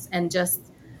 families, and just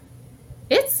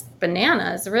it's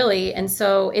bananas, really. And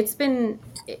so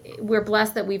we're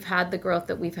blessed that we've had the growth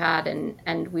that we've had,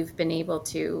 and we've been able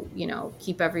to,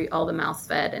 keep all the mouths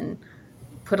fed and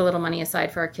put a little money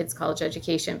aside for our kids' college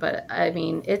education. But I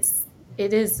mean, it's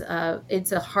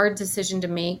a hard decision to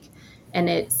make, and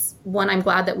it's one I'm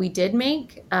glad that we did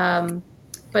make.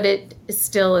 But it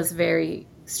still is very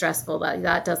stressful.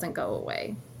 That doesn't go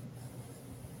away.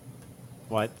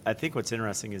 Well, I think what's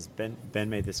interesting is Ben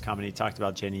made this comment. He talked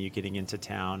about, Jenny, you getting into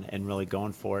town and really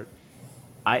going for it.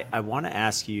 I want to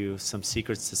ask you some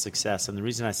secrets to success. And the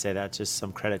reason I say that, just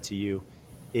some credit to you,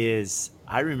 is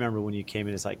I remember when you came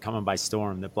in, it's like coming by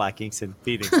storm, the Black Inks in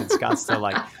Phoenix and Scottsdale.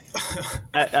 Like,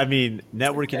 I mean,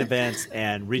 networking events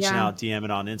and reaching out, DMing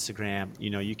on Instagram.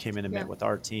 You came in and met with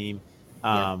our team.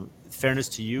 Fairness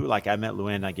to you, like I met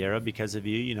Luann Nigera because of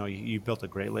you. You built a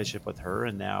great relationship with her,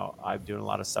 and now I'm doing a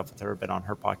lot of stuff with her. Been on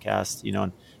her podcast,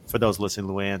 and for those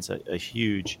listening, Luann's a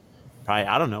huge,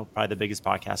 probably the biggest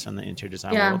podcaster in the interior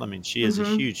design world. I mean, she has a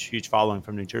huge following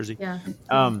from New Jersey.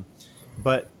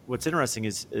 But what's interesting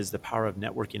is the power of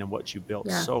networking and what you built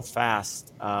so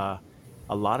fast. A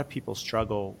lot of people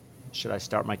struggle. Should I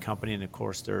start my company? And of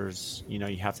course, there's you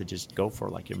have to just go for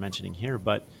it, like you're mentioning here,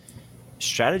 but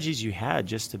strategies you had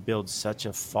just to build such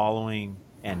a following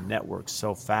and network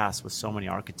so fast with so many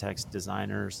architects,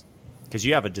 designers, because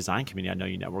you have a design community I know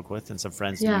you network with, and some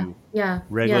friends that you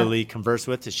regularly converse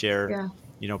with to share,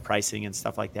 pricing and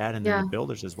stuff like that, and then the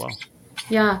builders as well.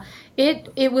 Yeah,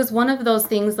 it was one of those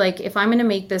things, like, if I'm going to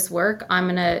make this work, I'm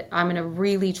going to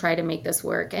really try to make this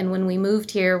work. And when we moved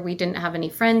here, we didn't have any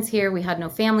friends here. We had no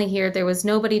family here. There was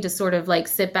nobody to sort of like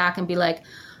sit back and be like,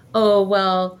 oh,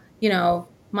 well,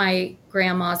 my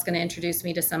grandma's going to introduce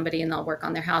me to somebody and they'll work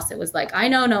on their house. It was like, I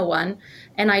know no one.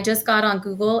 And I just got on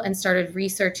Google and started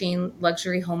researching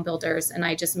luxury home builders. And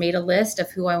I just made a list of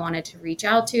who I wanted to reach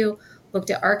out to,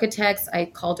 looked at architects. I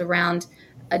called around,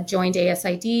 joined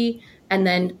ASID, and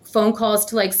then phone calls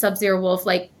to like Sub-Zero Wolf,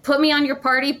 like, put me on your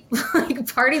party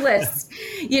list,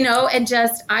 and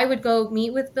just, I would go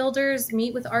meet with builders,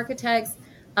 meet with architects,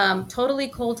 totally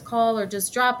cold call, or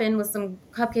just drop in with some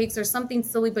cupcakes or something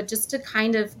silly, but just to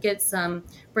kind of get some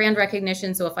brand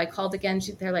recognition. So if I called again,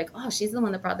 they're like, oh, she's the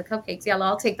one that brought the cupcakes. Yeah, well,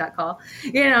 I'll take that call.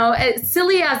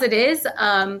 Silly as it is.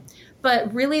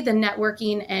 But really the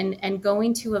networking and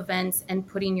going to events and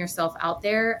putting yourself out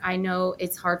there, I know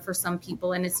it's hard for some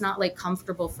people, and it's not like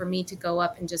comfortable for me to go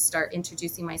up and just start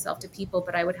introducing myself to people.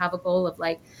 But I would have a goal of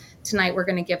like, tonight we're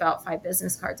going to give out 5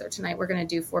 business cards, or tonight we're going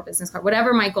to do 4 business cards,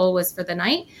 whatever my goal was for the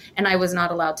night. And I was not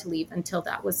allowed to leave until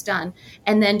that was done.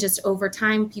 And then just over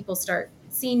time, people start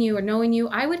seeing you or knowing you.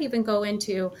 I would even go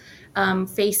into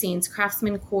facings,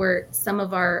 Craftsman Court, some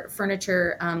of our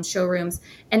furniture showrooms,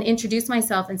 and introduce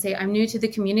myself and say, I'm new to the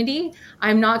community.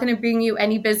 I'm not going to bring you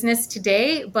any business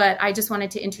today, but I just wanted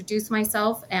to introduce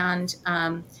myself and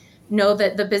know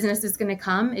that the business is going to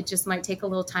come. It just might take a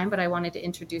little time, but I wanted to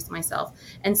introduce myself.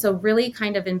 And so really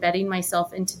kind of embedding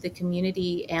myself into the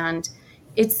community, and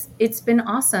it's been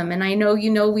awesome. And I know,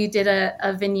 we did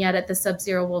a vignette at the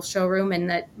Sub-Zero Wolf showroom, and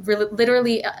that really,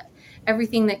 literally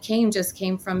everything that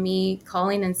came from me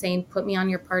calling and saying, put me on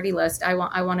your party list. I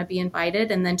want to be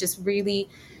invited. And then just really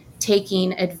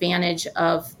taking advantage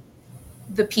of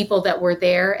the people that were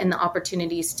there and the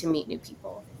opportunities to meet new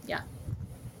people. Yeah.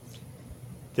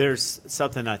 There's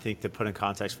something I think to put in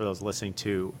context for those listening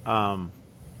to.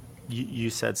 You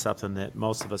said something that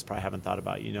most of us probably haven't thought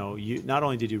about. You not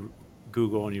only did you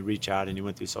Google and you reach out and you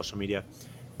went through social media,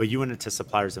 but you went into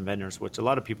suppliers and vendors, which a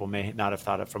lot of people may not have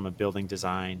thought of from a building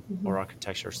design or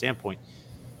architecture standpoint.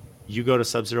 You go to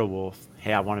Sub-Zero Wolf.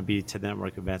 Hey, I want to be to the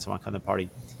network events. I want to come to the party.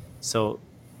 So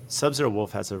Sub-Zero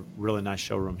Wolf has a really nice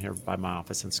showroom here by my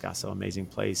office in Scottsdale, amazing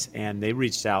place. And they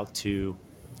reached out to,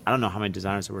 I don't know how many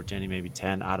designers there were, Jenny, maybe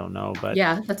 10, I don't know. But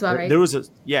yeah, that's about right. There was it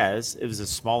was a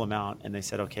small amount. And they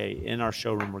said, okay, in our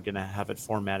showroom, we're going to have it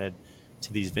formatted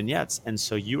to these vignettes. And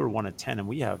so you were one of 10, and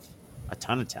we have a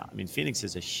ton of talent. I mean, Phoenix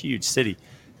is a huge city.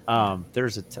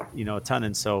 There's a ton.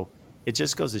 And so it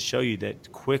just goes to show you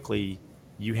that quickly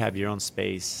you have your own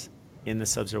space in the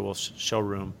Sub-Zero Wolf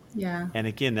showroom. Yeah. And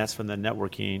again, that's from the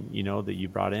networking, that you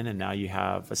brought in, and now you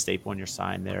have a staple on your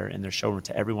sign there in their showroom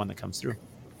to everyone that comes through.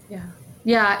 Yeah.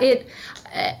 Yeah.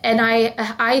 And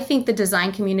I think the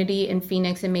design community in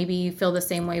Phoenix, and maybe you feel the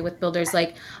same way with builders,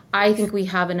 like, I think we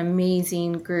have an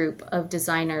amazing group of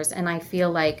designers, and I feel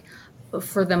like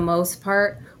for the most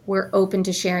part, we're open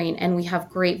to sharing, and we have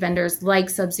great vendors like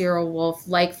Sub-Zero Wolf,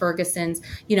 like Ferguson's,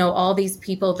 all these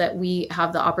people that we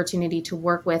have the opportunity to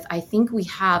work with. I think we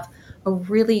have a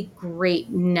really great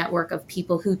network of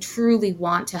people who truly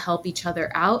want to help each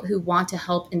other out, who want to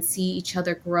help and see each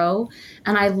other grow.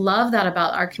 And I love that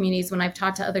about our communities. When I've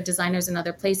talked to other designers in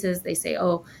other places, they say,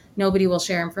 oh, nobody will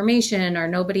share information, or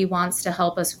nobody wants to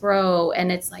help us grow.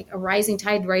 And it's like a rising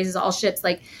tide raises all ships.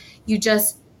 Like, you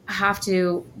just have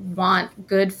to want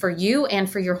good for you and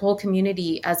for your whole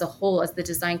community as a whole, as the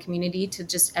design community, to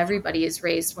just everybody is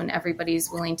raised when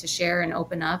everybody's willing to share and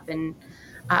open up. And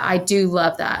I do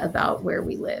love that about where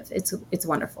we live. It's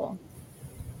wonderful.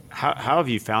 How have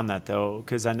you found that, though?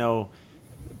 Because I know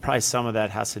probably some of that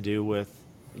has to do with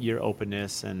your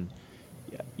openness and,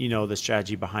 the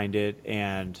strategy behind it,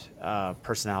 and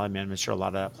personality management. Sure, a lot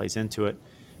of that plays into it.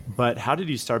 But how did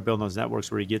you start building those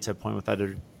networks where you get to a point with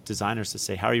other designers to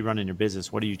say, how are you running your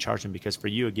business? What are you charging? Because for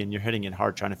you, again, you're hitting it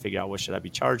hard trying to figure out, what should I be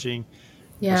charging?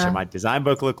 Yeah. What should my design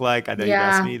book look like? I know you've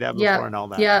asked me that before and all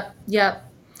that. Yep.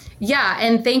 Yeah.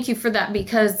 And thank you for that,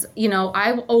 because,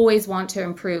 I always want to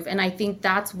improve. And I think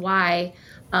that's why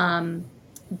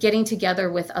getting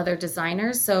together with other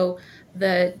designers. So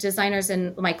the designers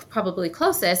in my probably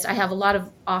closest, I have a lot of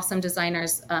awesome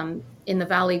designers in the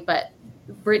Valley, but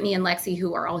Brittany and Lexi,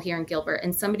 who are all here in Gilbert.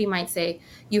 And somebody might say,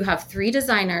 you have 3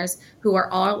 designers who are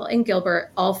all in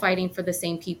Gilbert, all fighting for the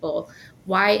same people.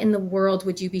 Why in the world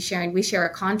would you be sharing? We share our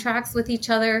contracts with each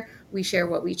other. We share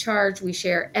what we charge. We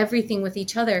share everything with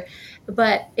each other.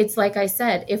 But it's like I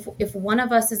said, if one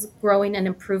of us is growing and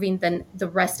improving, then the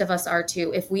rest of us are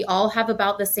too. If we all have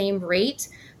about the same rate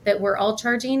that we're all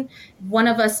charging, one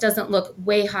of us doesn't look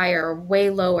way higher or way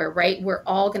lower, right? We're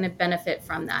all going to benefit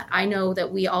from that. I know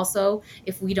that we also,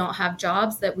 if we don't have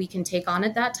jobs that we can take on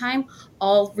at that time,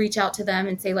 I'll reach out to them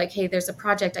and say, like, hey, there's a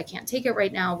project, I can't take it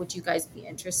right now. Would you guys be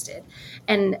interested?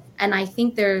 And I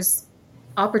think there's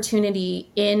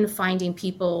opportunity in finding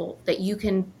people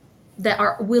that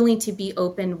are willing to be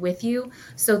open with you,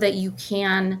 so that you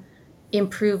can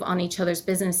improve on each other's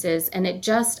businesses. And it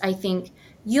just, I think,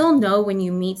 you'll know when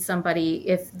you meet somebody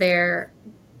if they're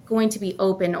going to be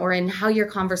open, or in how your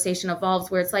conversation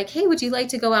evolves, where it's like, hey, would you like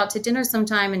to go out to dinner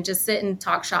sometime and just sit and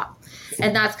talk shop?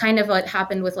 And that's kind of what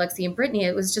happened with Lexi and Brittany.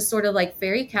 It was just sort of like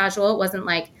very casual. It wasn't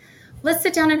like, let's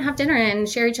sit down and have dinner and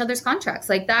share each other's contracts.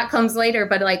 Like, that comes later.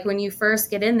 But like, when you first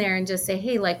get in there and just say,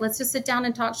 hey, like, let's just sit down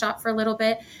and talk shop for a little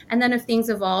bit. And then if things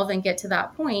evolve and get to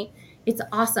that point, it's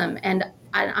awesome. And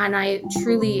I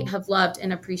truly have loved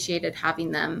and appreciated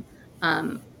having them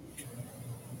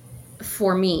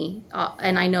for me.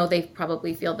 And I know they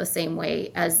probably feel the same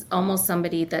way, as almost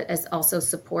somebody that is also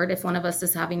support. If one of us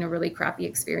is having a really crappy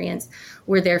experience,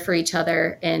 we're there for each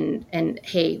other. And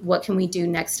hey, what can we do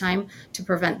next time to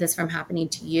prevent this from happening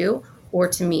to you or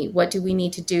to me? What do we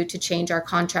need to do to change our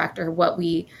contract, or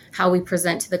how we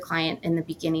present to the client in the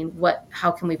beginning?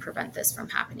 How can we prevent this from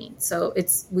happening? So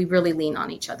we really lean on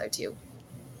each other too.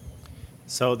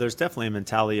 So there's definitely a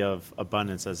mentality of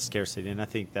abundance as scarcity. And I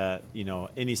think that,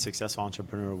 any successful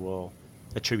entrepreneur will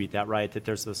attribute that, right? That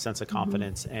there's a sense of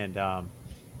confidence. Mm-hmm. And,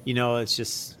 it's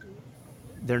just,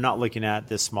 they're not looking at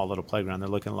this small little playground. They're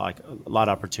looking like a lot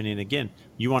of opportunity. And again,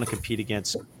 you want to compete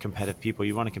against competitive people.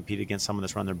 You want to compete against someone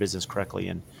that's run their business correctly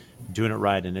and doing it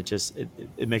right. And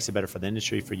it makes it better for the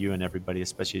industry, for you and everybody,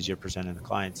 especially as you're presenting to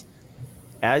clients.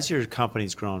 As your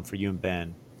company's grown, for you and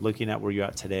Ben, looking at where you're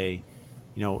at today,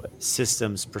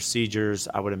 systems, procedures,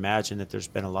 I would imagine that there's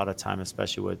been a lot of time,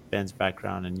 especially with Ben's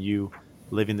background and you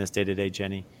living this day to day,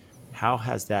 Jenny. how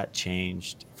has that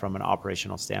changed from an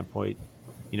operational standpoint?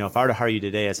 If I were to hire you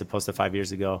today as opposed to 5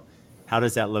 years ago, how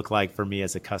does that look like for me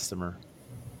as a customer?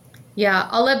 Yeah,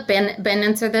 I'll let Ben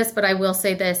answer this, but I will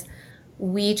say this.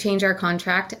 We change our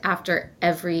contract after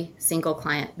every single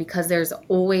client because there's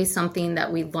always something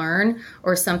that we learn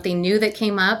or something new that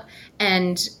came up,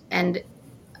 and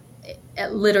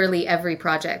at literally every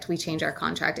project we change our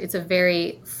contract. It's a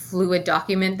very fluid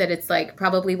document that it's like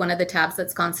probably one of the tabs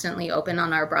that's constantly open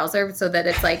on our browser, so that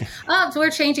it's like, oh, so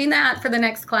we're changing that for the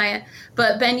next client.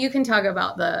 But Ben, you can talk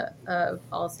about the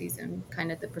policies and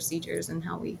kind of the procedures and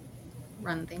how we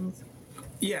run things.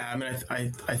 Yeah, I mean,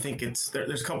 I think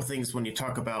there's a couple of things when you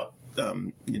talk about,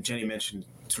 Jenny mentioned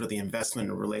sort of the investment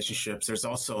in relationships. There's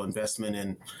also investment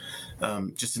in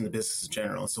just in the business in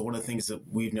general. So one of the things that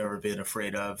we've never been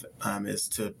afraid of is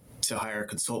to hire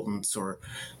consultants or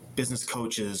business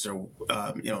coaches, or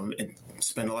and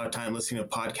spend a lot of time listening to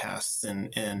podcasts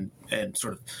and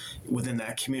sort of within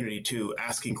that community too,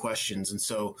 asking questions. And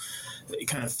so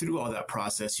kind of through all that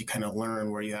process, you kind of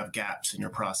learn where you have gaps in your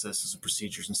processes and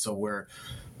procedures. And so where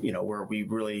we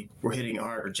really were hitting it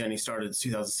hard, or Jenny started in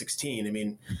 2016, I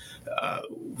mean,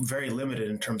 very limited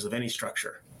in terms of any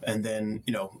structure. And then,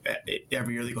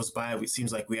 every year that goes by, it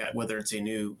seems like whether it's a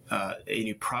new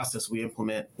process we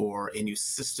implement or a new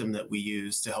system that we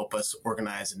use to help us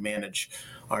organize and manage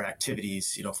our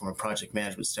activities, from a project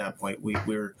management standpoint,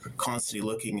 we're constantly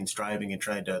looking and striving and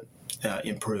trying to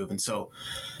improve. And so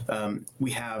we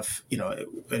have,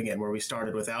 again, where we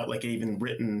started without like even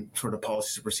written sort of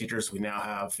policies and procedures, we now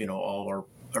have, all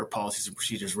our policies and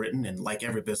procedures written. And like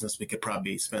every business, we could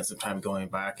probably spend some time going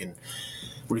back and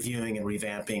reviewing and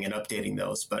revamping and updating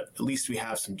those. But at least we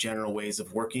have some general ways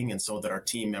of working. And so that our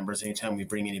team members, anytime we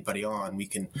bring anybody on, we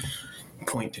can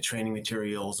point to training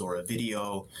materials or a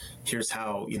video. Here's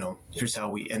how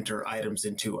we enter items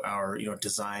into our,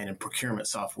 design and procurement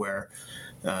software,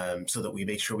 so that we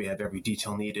make sure we have every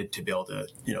detail needed to be able to,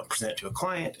 present it to a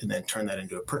client and then turn that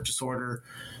into a purchase order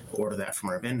that from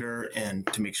our vendor, and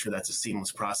to make sure that's a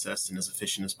seamless process and as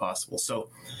efficient as possible. So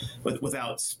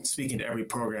without speaking to every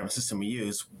program and system we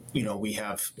use, we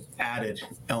have added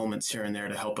elements here and there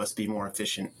to help us be more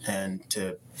efficient and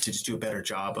to just do a better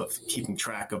job of keeping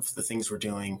track of the things we're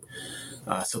doing,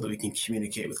 so that we can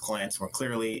communicate with clients more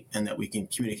clearly and that we can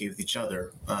communicate with each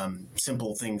other.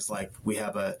 Simple things like we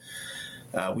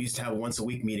used to have a once a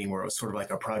week meeting where it was sort of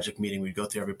like our project meeting. We'd go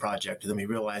through every project, and then we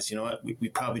realized, we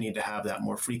probably need to have that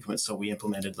more frequent. So we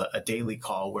implemented a daily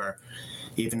call where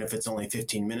even if it's only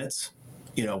 15 minutes,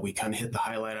 we kind of hit the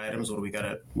highlight items. What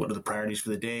are the priorities for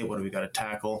the day? What do we got to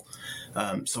tackle?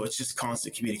 So it's just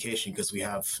constant communication because we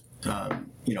have,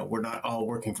 we're not all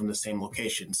working from the same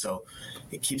location. So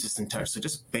it keeps us in touch. So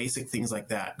just basic things like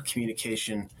that,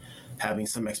 communication, having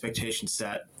some expectations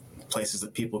set, places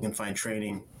that people can find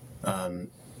training, and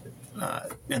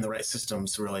the right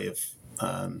systems really have,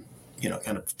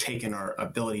 kind of taken our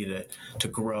ability to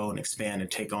grow and expand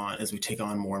and take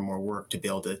on more and more work to be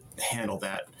able to handle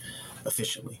that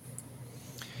efficiently.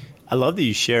 I love that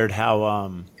you shared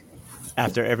how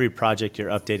after every project you're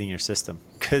updating your system,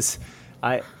 because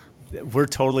we're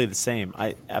totally the same.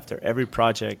 After every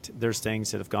project, there's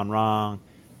things that have gone wrong,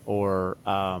 or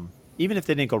even if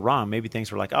they didn't go wrong, maybe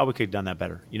things were like, oh, we could have done that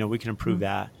better. We can improve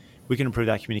that. We can improve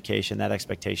that communication, that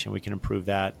expectation. We can improve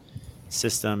that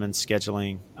system and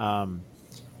scheduling,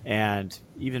 and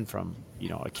even from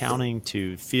accounting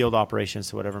to field operations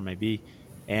to whatever it may be.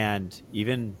 And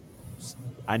even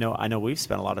I know we've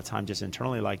spent a lot of time just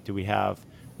internally, like, do we have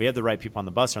the right people on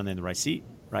the bus? Are they in the right seat?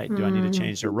 Right? Do I need to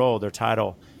change their role, their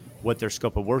title, what their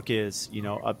scope of work is?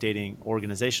 Updating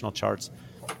organizational charts.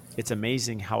 It's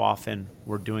amazing how often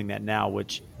we're doing that now,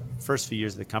 which first few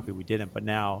years of the company we didn't, but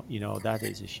now, that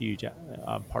is a huge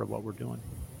part of what we're doing.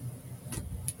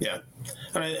 Yeah.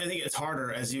 And I think it's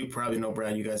harder, as you probably know,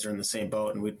 Brad, you guys are in the same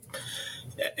boat, and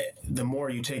the more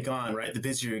you take on, right, the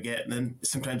busier you get. And then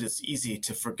sometimes it's easy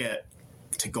to forget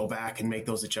to go back and make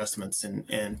those adjustments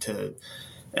and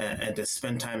to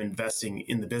spend time investing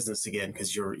in the business again,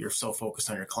 because you're so focused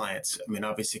on your clients. I mean,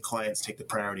 obviously clients take the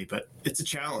priority, but it's a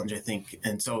challenge, I think.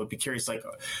 And so I'd be curious, like,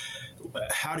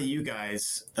 how do you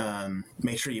guys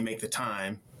make sure you make the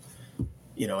time,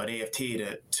 at AFT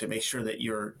to make sure that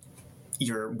you're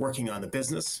working on the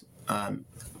business,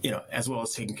 as well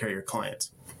as taking care of your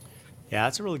clients? Yeah,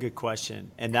 that's a really good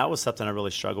question. And that was something I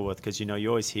really struggle with, because, you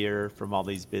always hear from all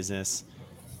these business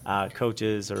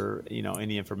coaches or,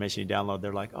 any information you download,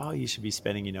 they're like, oh, you should be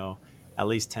spending, at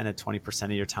least 10 to 20%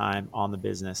 of your time on the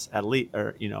business, at least,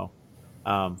 or,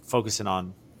 focusing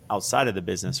on outside of the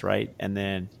business. Right. And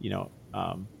then,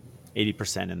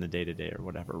 80% in the day-to-day or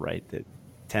whatever, right.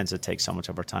 tends to take so much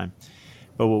of our time.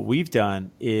 But what we've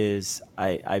done is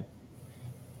I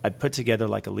put together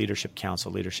like a leadership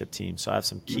council, leadership team. So I have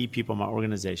some key people in my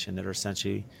organization that are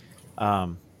essentially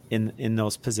in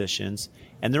those positions,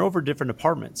 and they're over different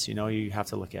departments. You have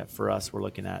to look at, for us, we're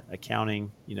looking at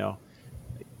accounting,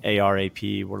 AR, AP,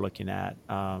 we're looking at,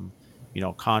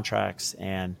 contracts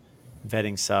and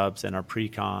vetting subs and our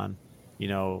pre-con,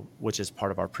 which is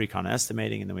part of our pre-con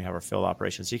estimating. And then we have our field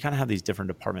operations. So you kind of have these different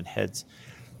department heads.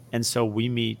 And so we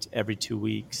meet every 2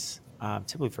 weeks,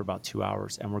 typically for about 2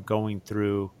 hours. And we're going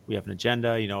through, we have an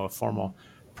agenda, a formal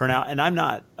printout. And I'm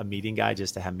not a meeting guy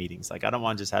just to have meetings. Like, I don't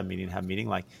want to just have meeting.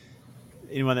 Like,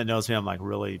 anyone that knows me, I'm like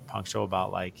really punctual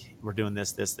about like, we're doing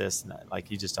this. And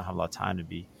like, you just don't have a lot of time to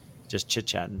be just chit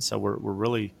chatting. So we're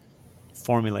really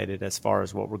formulated as far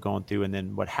as what we're going through. And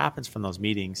then what happens from those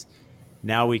meetings,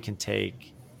 now we can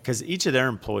take, because each of their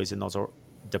employees in those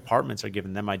departments are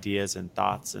giving them ideas and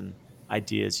thoughts and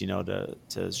ideas,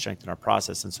 to strengthen our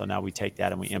process. And so now we take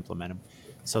that and we implement them.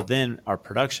 So then our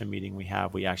production meeting we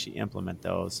actually implement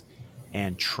those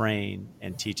and train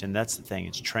and teach. And that's the thing,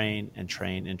 it's train and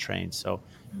train and train. So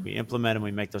we implement them,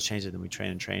 we make those changes, and we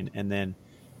train and train. And then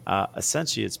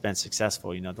essentially it's been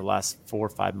successful, the last 4 or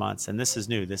 5 months. And this is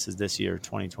new. This is this year,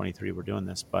 2023, we're doing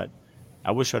this. But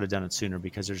I wish I'd have done it sooner,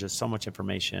 because there's just so much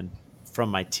information from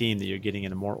my team that you're getting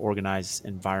in a more organized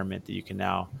environment that you can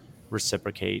now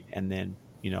reciprocate and then,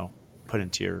 put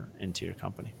into your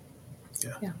company.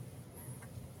 Yeah.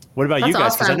 What about you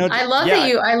guys? Awesome. I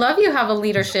love you have a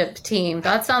leadership team.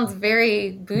 That sounds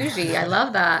very bougie. I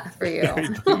love that for you. Very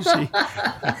bougie.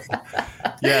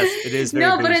 Yes, it is very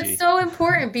bougie. But it's so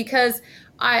important, because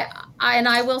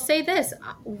I will say this,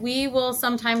 we will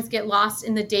sometimes get lost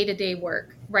in the day-to-day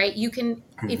work, right? You can,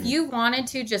 if you wanted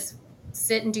to just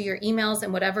sit and do your emails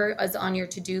and whatever is on your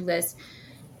to-do list,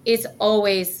 it's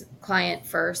always client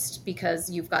first,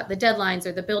 because you've got the deadlines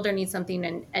or the builder needs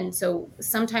something. And so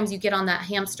sometimes you get on that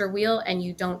hamster wheel and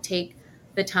you don't take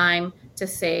the time to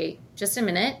say, just a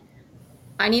minute,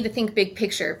 I need to think big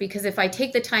picture, because if I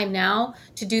take the time now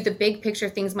to do the big picture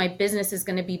things, my business is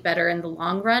going to be better in the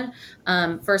long run,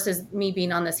 versus me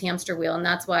being on this hamster wheel. And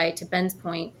that's why, to Ben's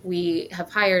point, we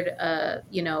have hired a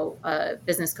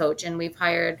business coach, and we've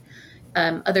hired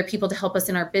other people to help us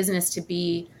in our business to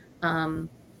be,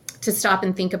 to stop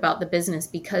and think about the business.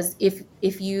 Because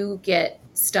if you get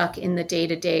stuck in the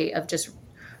day-to-day of just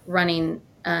running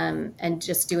and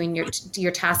just doing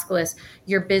your task list,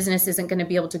 your business isn't going to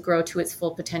be able to grow to its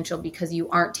full potential, because you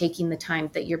aren't taking the time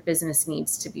that your business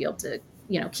needs to be able to,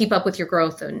 keep up with your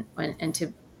growth and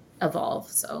to evolve.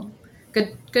 So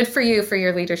good for you, for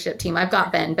your leadership team. I've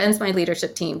got Ben. Ben's my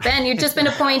leadership team. Ben, you've just been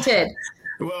appointed.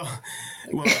 Well,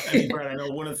 I mean, Brad, I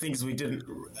know one of the things we didn't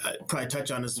probably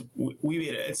touch on is we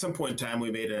made at some point in time,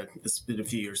 it's been a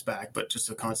few years back, but just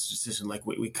a conscious decision. Like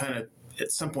we kind of,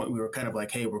 at some point we were kind of like,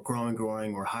 hey, we're growing,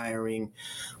 we're hiring.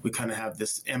 We kind of have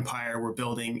this empire we're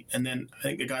building. And then I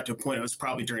think it got to a point, it was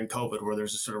probably during COVID, where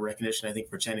there's a sort of recognition, I think,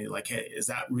 for Jenny, like, hey, is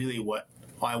that really what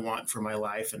I want for my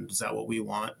life? And is that what we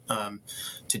want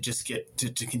to just get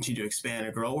to continue to expand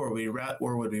and grow? Or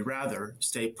would we rather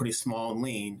stay pretty small and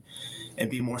lean and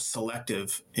be more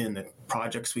selective in the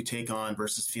projects we take on,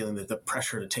 versus feeling that the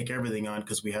pressure to take everything on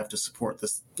because we have to support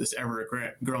this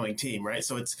ever growing team, right?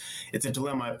 So it's a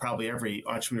dilemma probably every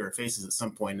entrepreneur faces at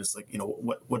some point. It's like,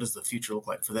 what does the future look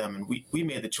like for them? And we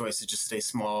made the choice to just stay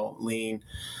small, lean,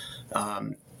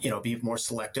 be more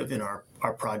selective in our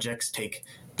projects, take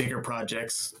bigger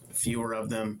projects, fewer of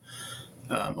them,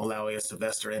 allowing us to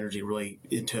invest our energy really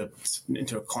into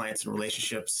clients and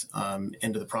relationships,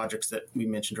 into the projects that we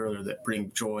mentioned earlier that bring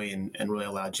joy and really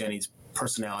allow Jenny's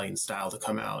personality and style to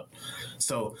come out.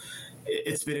 So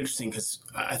it's been interesting, because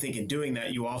I think in doing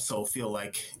that, you also feel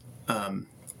like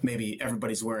maybe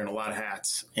everybody's wearing a lot of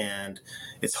hats, and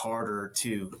it's harder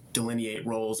to delineate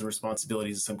roles and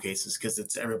responsibilities in some cases,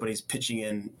 because everybody's pitching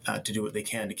in to do what they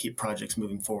can to keep projects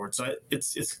moving forward. So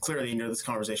it's clearly, this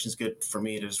conversation is good for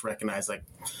me to just recognize, like,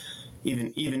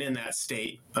 even in that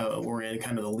state, we're in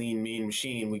kind of the lean, mean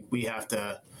machine. We have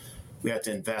to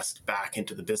invest back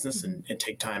into the business and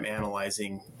take time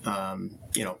analyzing,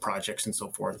 projects and so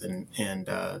forth, and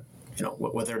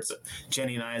whether it's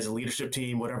Jenny and I as a leadership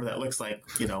team, whatever that looks like,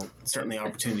 certainly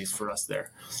opportunities for us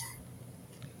there.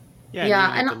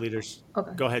 Yeah. And the leaders.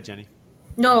 Okay. Go ahead, Jenny.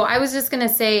 No, I was just going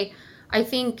to say, I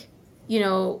think,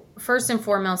 first and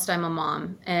foremost, I'm a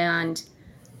mom. And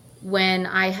when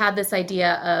I had this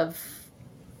idea of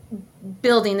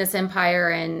building this empire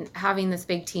and having this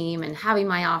big team and having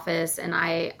my office, and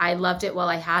I loved it while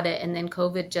I had it. And then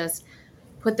COVID just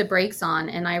put the brakes on,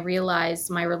 and I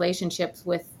realized my relationships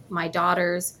with my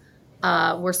daughters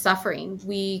were suffering.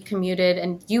 We commuted,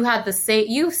 and you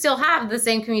still have the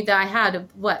same commute that I had,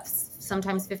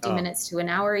 sometimes 50 minutes to an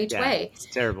hour each way. It's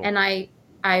terrible. And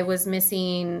I was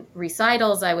missing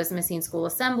recitals. I was missing school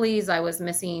assemblies. I was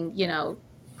missing,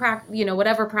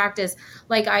 whatever practice.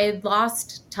 Like, I had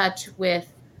lost touch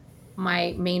with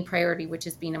my main priority, which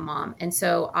is being a mom. And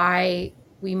so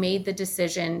we made the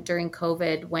decision during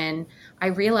COVID when I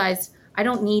realized I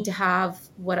don't need to have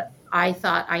what I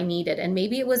thought I needed. And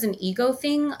maybe it was an ego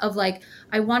thing of like,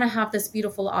 I want to have this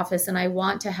beautiful office, and I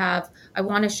want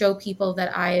to show people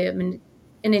that I am an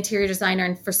interior designer.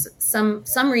 And for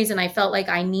some reason, I felt like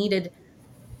I needed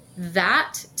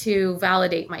that to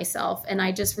validate myself. And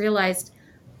I just realized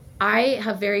I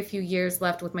have very few years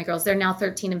left with my girls. They're now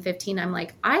 13 and 15. I'm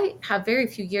like, I have very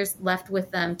few years left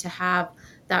with them to have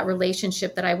that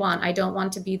relationship that I want. I don't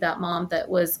want to be that mom that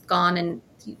was gone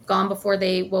before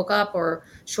they woke up or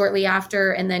shortly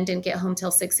after, and then didn't get home till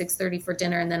 6:30 for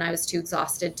dinner. And then I was too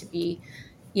exhausted to be,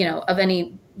 of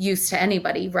any use to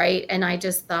anybody. Right. And I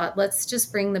just thought, let's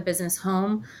just bring the business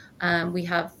home. We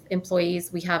have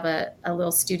employees. We have a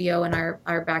little studio in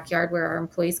our backyard where our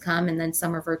employees come, and then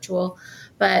some are virtual.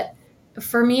 But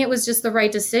for me, it was just the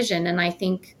right decision. And I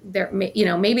think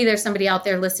maybe there's somebody out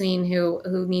there listening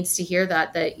who needs to hear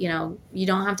that, you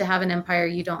don't have to have an empire.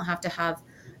 You don't have to have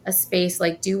a space.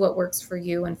 Like, do what works for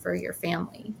you and for your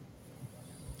family.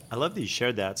 I love that you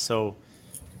shared that. So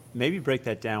maybe break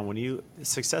that down.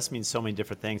 Success means so many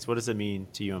different things. What does it mean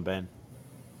to you and Ben?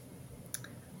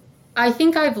 I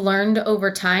think I've learned over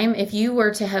time, if you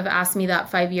were to have asked me that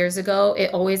 5 years ago,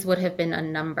 it always would have been a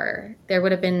number. There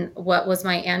would have been what was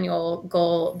my annual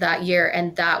goal that year,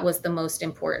 and that was the most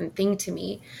important thing to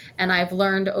me. And I've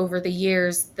learned over the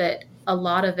years that a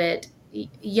lot of it,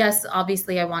 yes,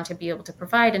 obviously I want to be able to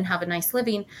provide and have a nice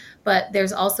living, but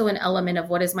there's also an element of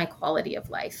what is my quality of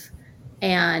life.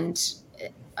 And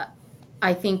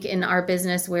I think in our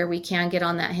business, where we can get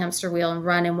on that hamster wheel and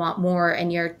run and want more,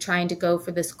 and you're trying to go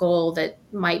for this goal that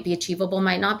might be achievable,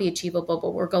 might not be achievable,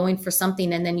 but we're going for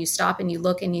something. And then you stop and you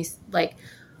look and you like,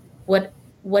 what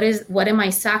am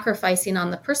I sacrificing on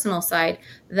the personal side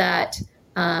that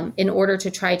in order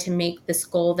to try to make this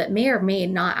goal that may or may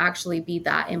not actually be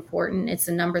that important? It's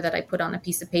a number that I put on a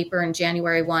piece of paper in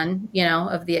January 1,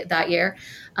 of that year.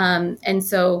 And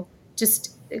so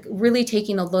just really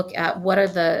taking a look at what are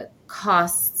the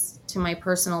costs to my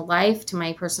personal life, to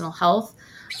my personal health.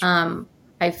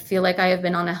 I feel like I have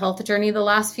been on a health journey the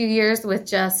last few years with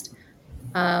just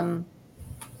I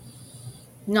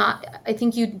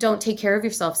think you don't take care of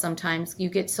yourself sometimes. You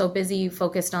get so busy, you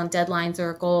focused on deadlines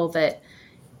or a goal that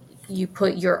you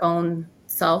put your own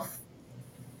self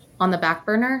on the back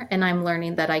burner. And I'm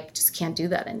learning that I just can't do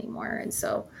that anymore. And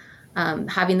so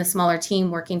having the smaller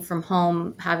team, working from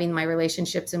home, having my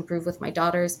relationships improve with my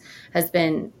daughters has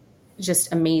been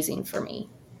just amazing for me.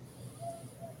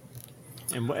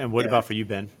 And what about for you,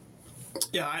 Ben?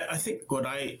 Yeah, I think what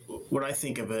I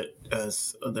think of it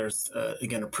as, there's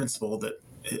again a principle that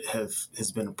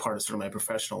has been a part of sort of my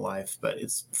professional life, but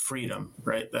it's freedom,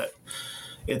 right? That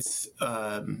it's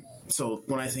so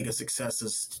when I think of success,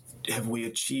 is have we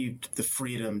achieved the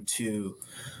freedom to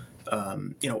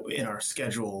in our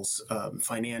schedules,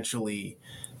 financially,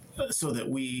 so that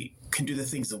we can do the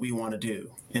things that we want to do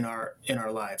in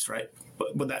our lives, right?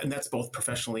 But that's both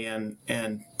professionally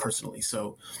and personally.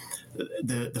 So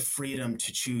the freedom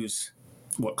to choose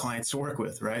what clients to work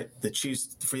with, right? The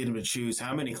freedom to choose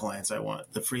how many clients I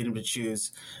want, the freedom to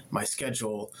choose my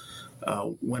schedule,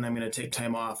 when I'm going to take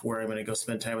time off, where I'm going to go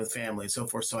spend time with family, and so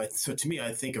forth. So to me,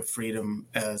 I think of freedom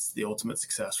as the ultimate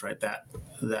success, right? That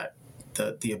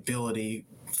the ability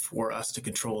for us to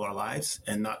control our lives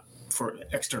and not for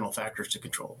external factors to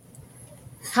control.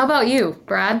 How about you,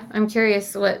 Brad? I'm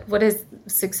curious, what does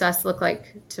success look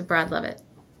like to Brad Levitt?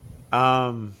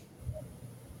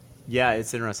 Yeah,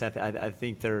 it's interesting. I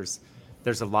think there's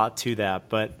a lot to that,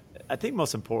 but I think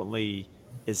most importantly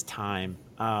is time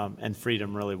and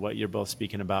freedom. Really, what you're both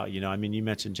speaking about. You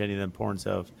mentioned, Jenny, the importance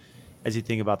of, as you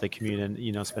think about the commute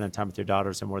and spending time with your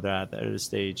daughters and where they're at a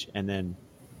stage, and then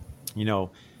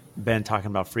Ben talking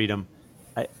about freedom.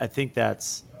 I think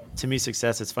that's, to me,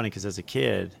 success. It's funny because as a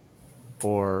kid,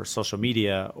 or social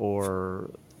media, or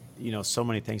so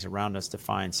many things around us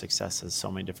define success as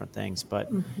so many different things. But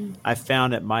I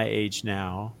found at my age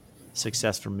now,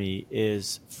 success for me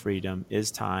is freedom,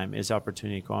 is time, is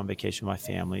opportunity to go on vacation with my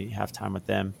family, have time with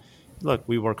them. Look,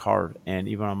 we work hard, and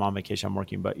even when I'm on vacation, I'm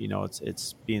working, but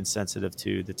it's being sensitive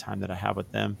to the time that I have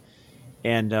with them.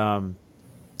 And,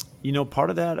 part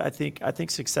of that, I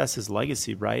think success is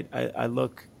legacy, right? I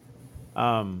look,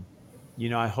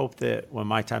 I hope that when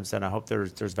my time's done, I hope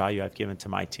there's value I've given to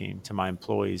my team, to my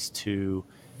employees, to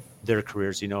their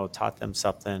careers, taught them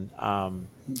something. I'm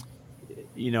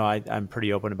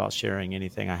pretty open about sharing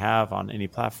anything I have on any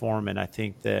platform. And I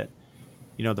think that,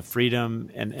 the freedom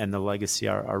and the legacy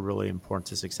are really important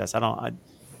to success.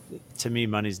 To me,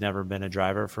 money's never been a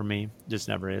driver for me. Just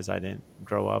never is. I didn't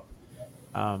grow up.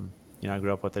 I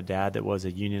grew up with a dad that was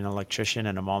a union electrician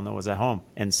and a mom that was at home.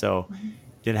 And so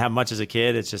didn't have much as a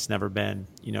kid. It's just never been,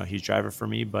 a huge driver for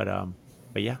me. But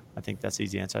yeah, I think that's the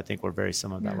easy answer. I think we're very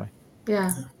similar that way.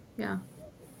 Yeah. Yeah.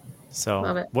 So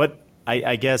Love it. what,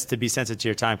 I guess, to be sensitive to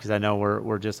your time, because I know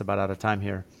we're just about out of time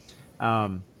here.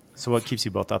 So what keeps you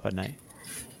both up at night?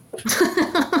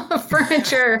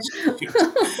 Furniture.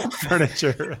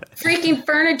 Furniture. Freaking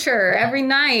furniture every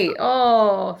night.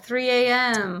 3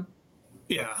 a.m.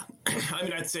 Yeah. I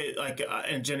mean, I'd say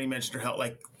and Jenny mentioned her health,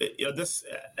 this,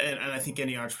 and I think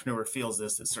any entrepreneur feels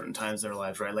this at certain times in their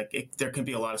lives, right? There can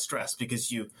be a lot of stress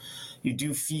because you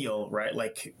do feel, right,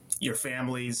 like your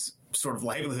family's sort of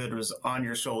livelihood was on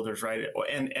your shoulders, right?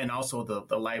 And also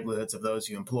the livelihoods of those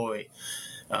you employ.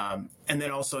 And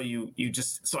then also you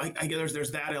just, so I guess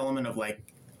there's that element of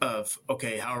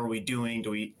okay, how are we doing?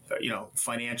 Do we,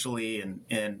 financially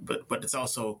but it's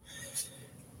also,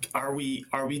 are we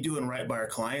doing right by our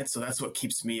clients? So that's what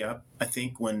keeps me up. I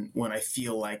think when I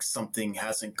feel like something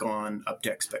hasn't gone up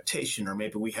to expectation, or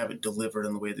maybe we haven't delivered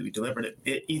in the way that we delivered it,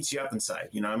 it eats you up inside,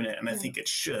 and I think it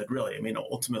should really,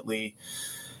 ultimately,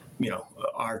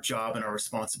 our job and our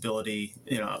responsibility,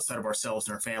 outside of ourselves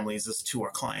and our families, is to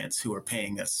our clients who are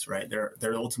paying us, right?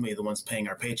 They're ultimately the ones paying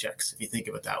our paychecks, if you think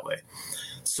of it that way.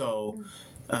 So,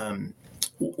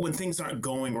 when things aren't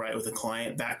going right with a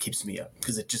client, that keeps me up,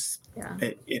 because it just,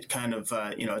 it kind of,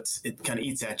 it kind of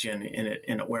eats at you and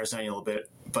it wears on you a little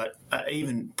bit. But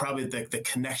even probably the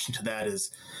connection to that is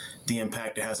the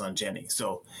impact it has on Jenny.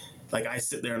 So I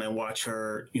sit there and I watch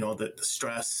her, the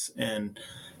stress and,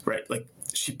 right,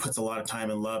 she puts a lot of time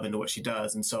and love into what she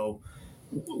does. And so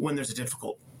when there's a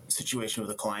difficult situation with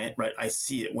a client, right, I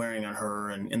see it wearing on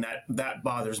her, and that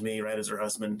bothers me, right, as her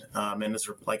husband, and as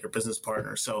her business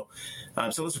partner. So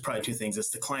those are probably two things.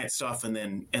 It's the client stuff, and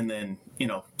then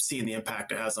seeing the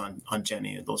impact it has on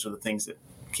Jenny. Those are the things that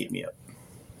keep me up.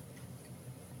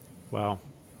 Wow.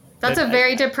 That's a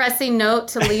very depressing note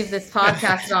to leave this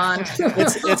podcast on.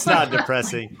 It's not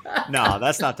depressing. No,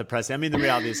 that's not depressing. I mean, the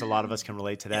reality is a lot of us can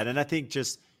relate to that. And I think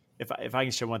just, if I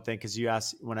can share one thing, because you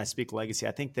asked, when I speak legacy,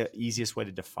 I think the easiest way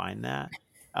to define that,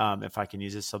 if I can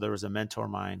use it. So there was a mentor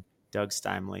of mine, Doug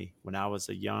Steinley, when I was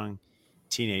a young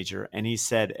teenager, and he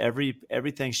said,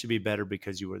 everything should be better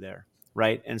because you were there.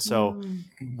 Right. And so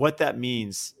what that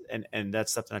means, and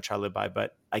that's something I try to live by,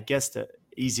 but I guess the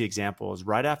easy example is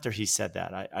right after he said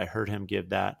that, I heard him give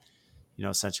that,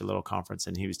 essentially a little conference,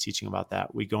 and he was teaching about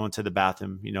that. We go into the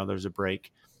bathroom, there's a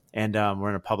break, and we're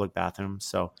in a public bathroom.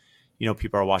 So,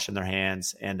 people are washing their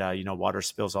hands, and, water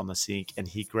spills on the sink, and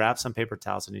he grabs some paper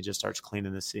towels and he just starts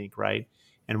cleaning the sink, right,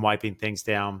 and wiping things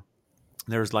down.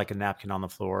 There's a napkin on the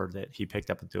floor that he picked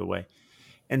up and threw away.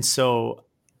 And so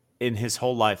in his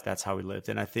whole life, that's how he lived.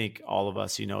 And I think all of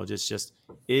us, just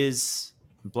is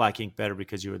Black Ink better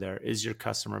because you were there? Is your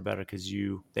customer better because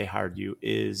they hired you?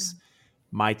 Is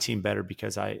my team better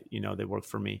because they work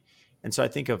for me? And so I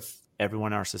think of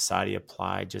everyone in our society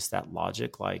applied just that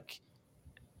logic,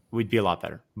 we'd be a lot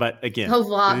better. But again, a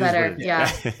lot better. Yeah.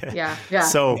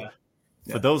 So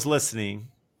for those listening,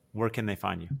 where can they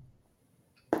find you?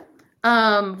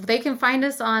 They can find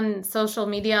us on social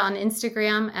media, on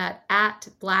Instagram at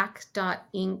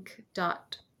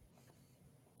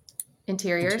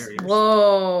black.ink.interiors.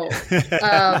 Whoa.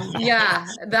 Yeah,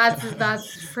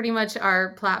 that's pretty much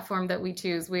our platform that we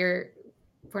choose. We're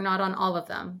not on all of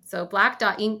them. So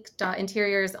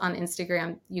black.ink.interiors on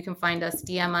Instagram. You can find us,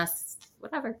 DM us,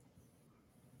 whatever.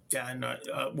 Yeah, and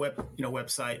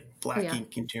website,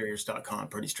 blackinkinteriors.com,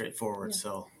 pretty straightforward. Yeah.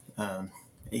 So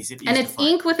easy and it's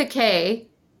ink with a K,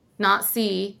 not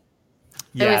C.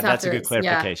 Yeah, that's a good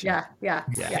clarification. Yeah.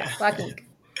 Black ink,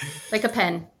 like a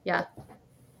pen. Yeah.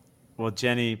 Well,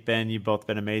 Jenny, Ben, you've both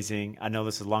been amazing. I know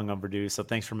this is long overdue, so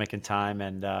thanks for making time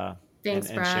and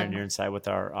sharing your insight with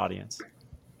our audience.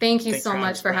 Thanks so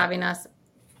much for having us.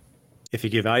 If you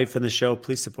get value from the show,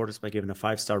 please support us by giving a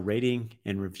 5-star rating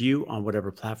and review on whatever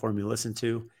platform you listen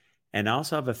to. And I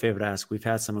also have a favor to ask. We've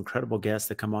had some incredible guests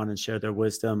that come on and share their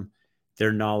wisdom,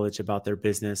 their knowledge about their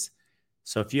business.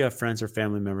 So if you have friends or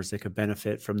family members that could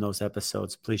benefit from those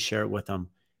episodes, please share it with them,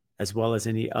 as well as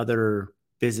any other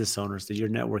business owners that you're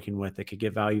networking with that could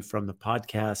get value from the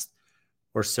podcast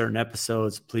or certain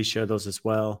episodes. Please share those as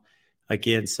well.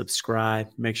 Again,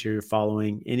 subscribe. Make sure you're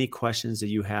following. Any questions that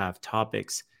you have,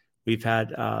 topics. We've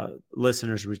had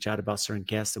listeners reach out about certain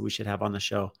guests that we should have on the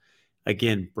show.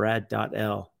 Again,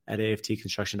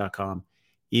 brad.l@aftconstruction.com.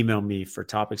 Email me for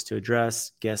topics to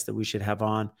address, guests that we should have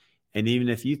on, and even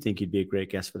if you think you'd be a great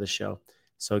guest for the show.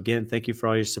 So again, thank you for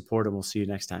all your support, and we'll see you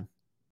next time.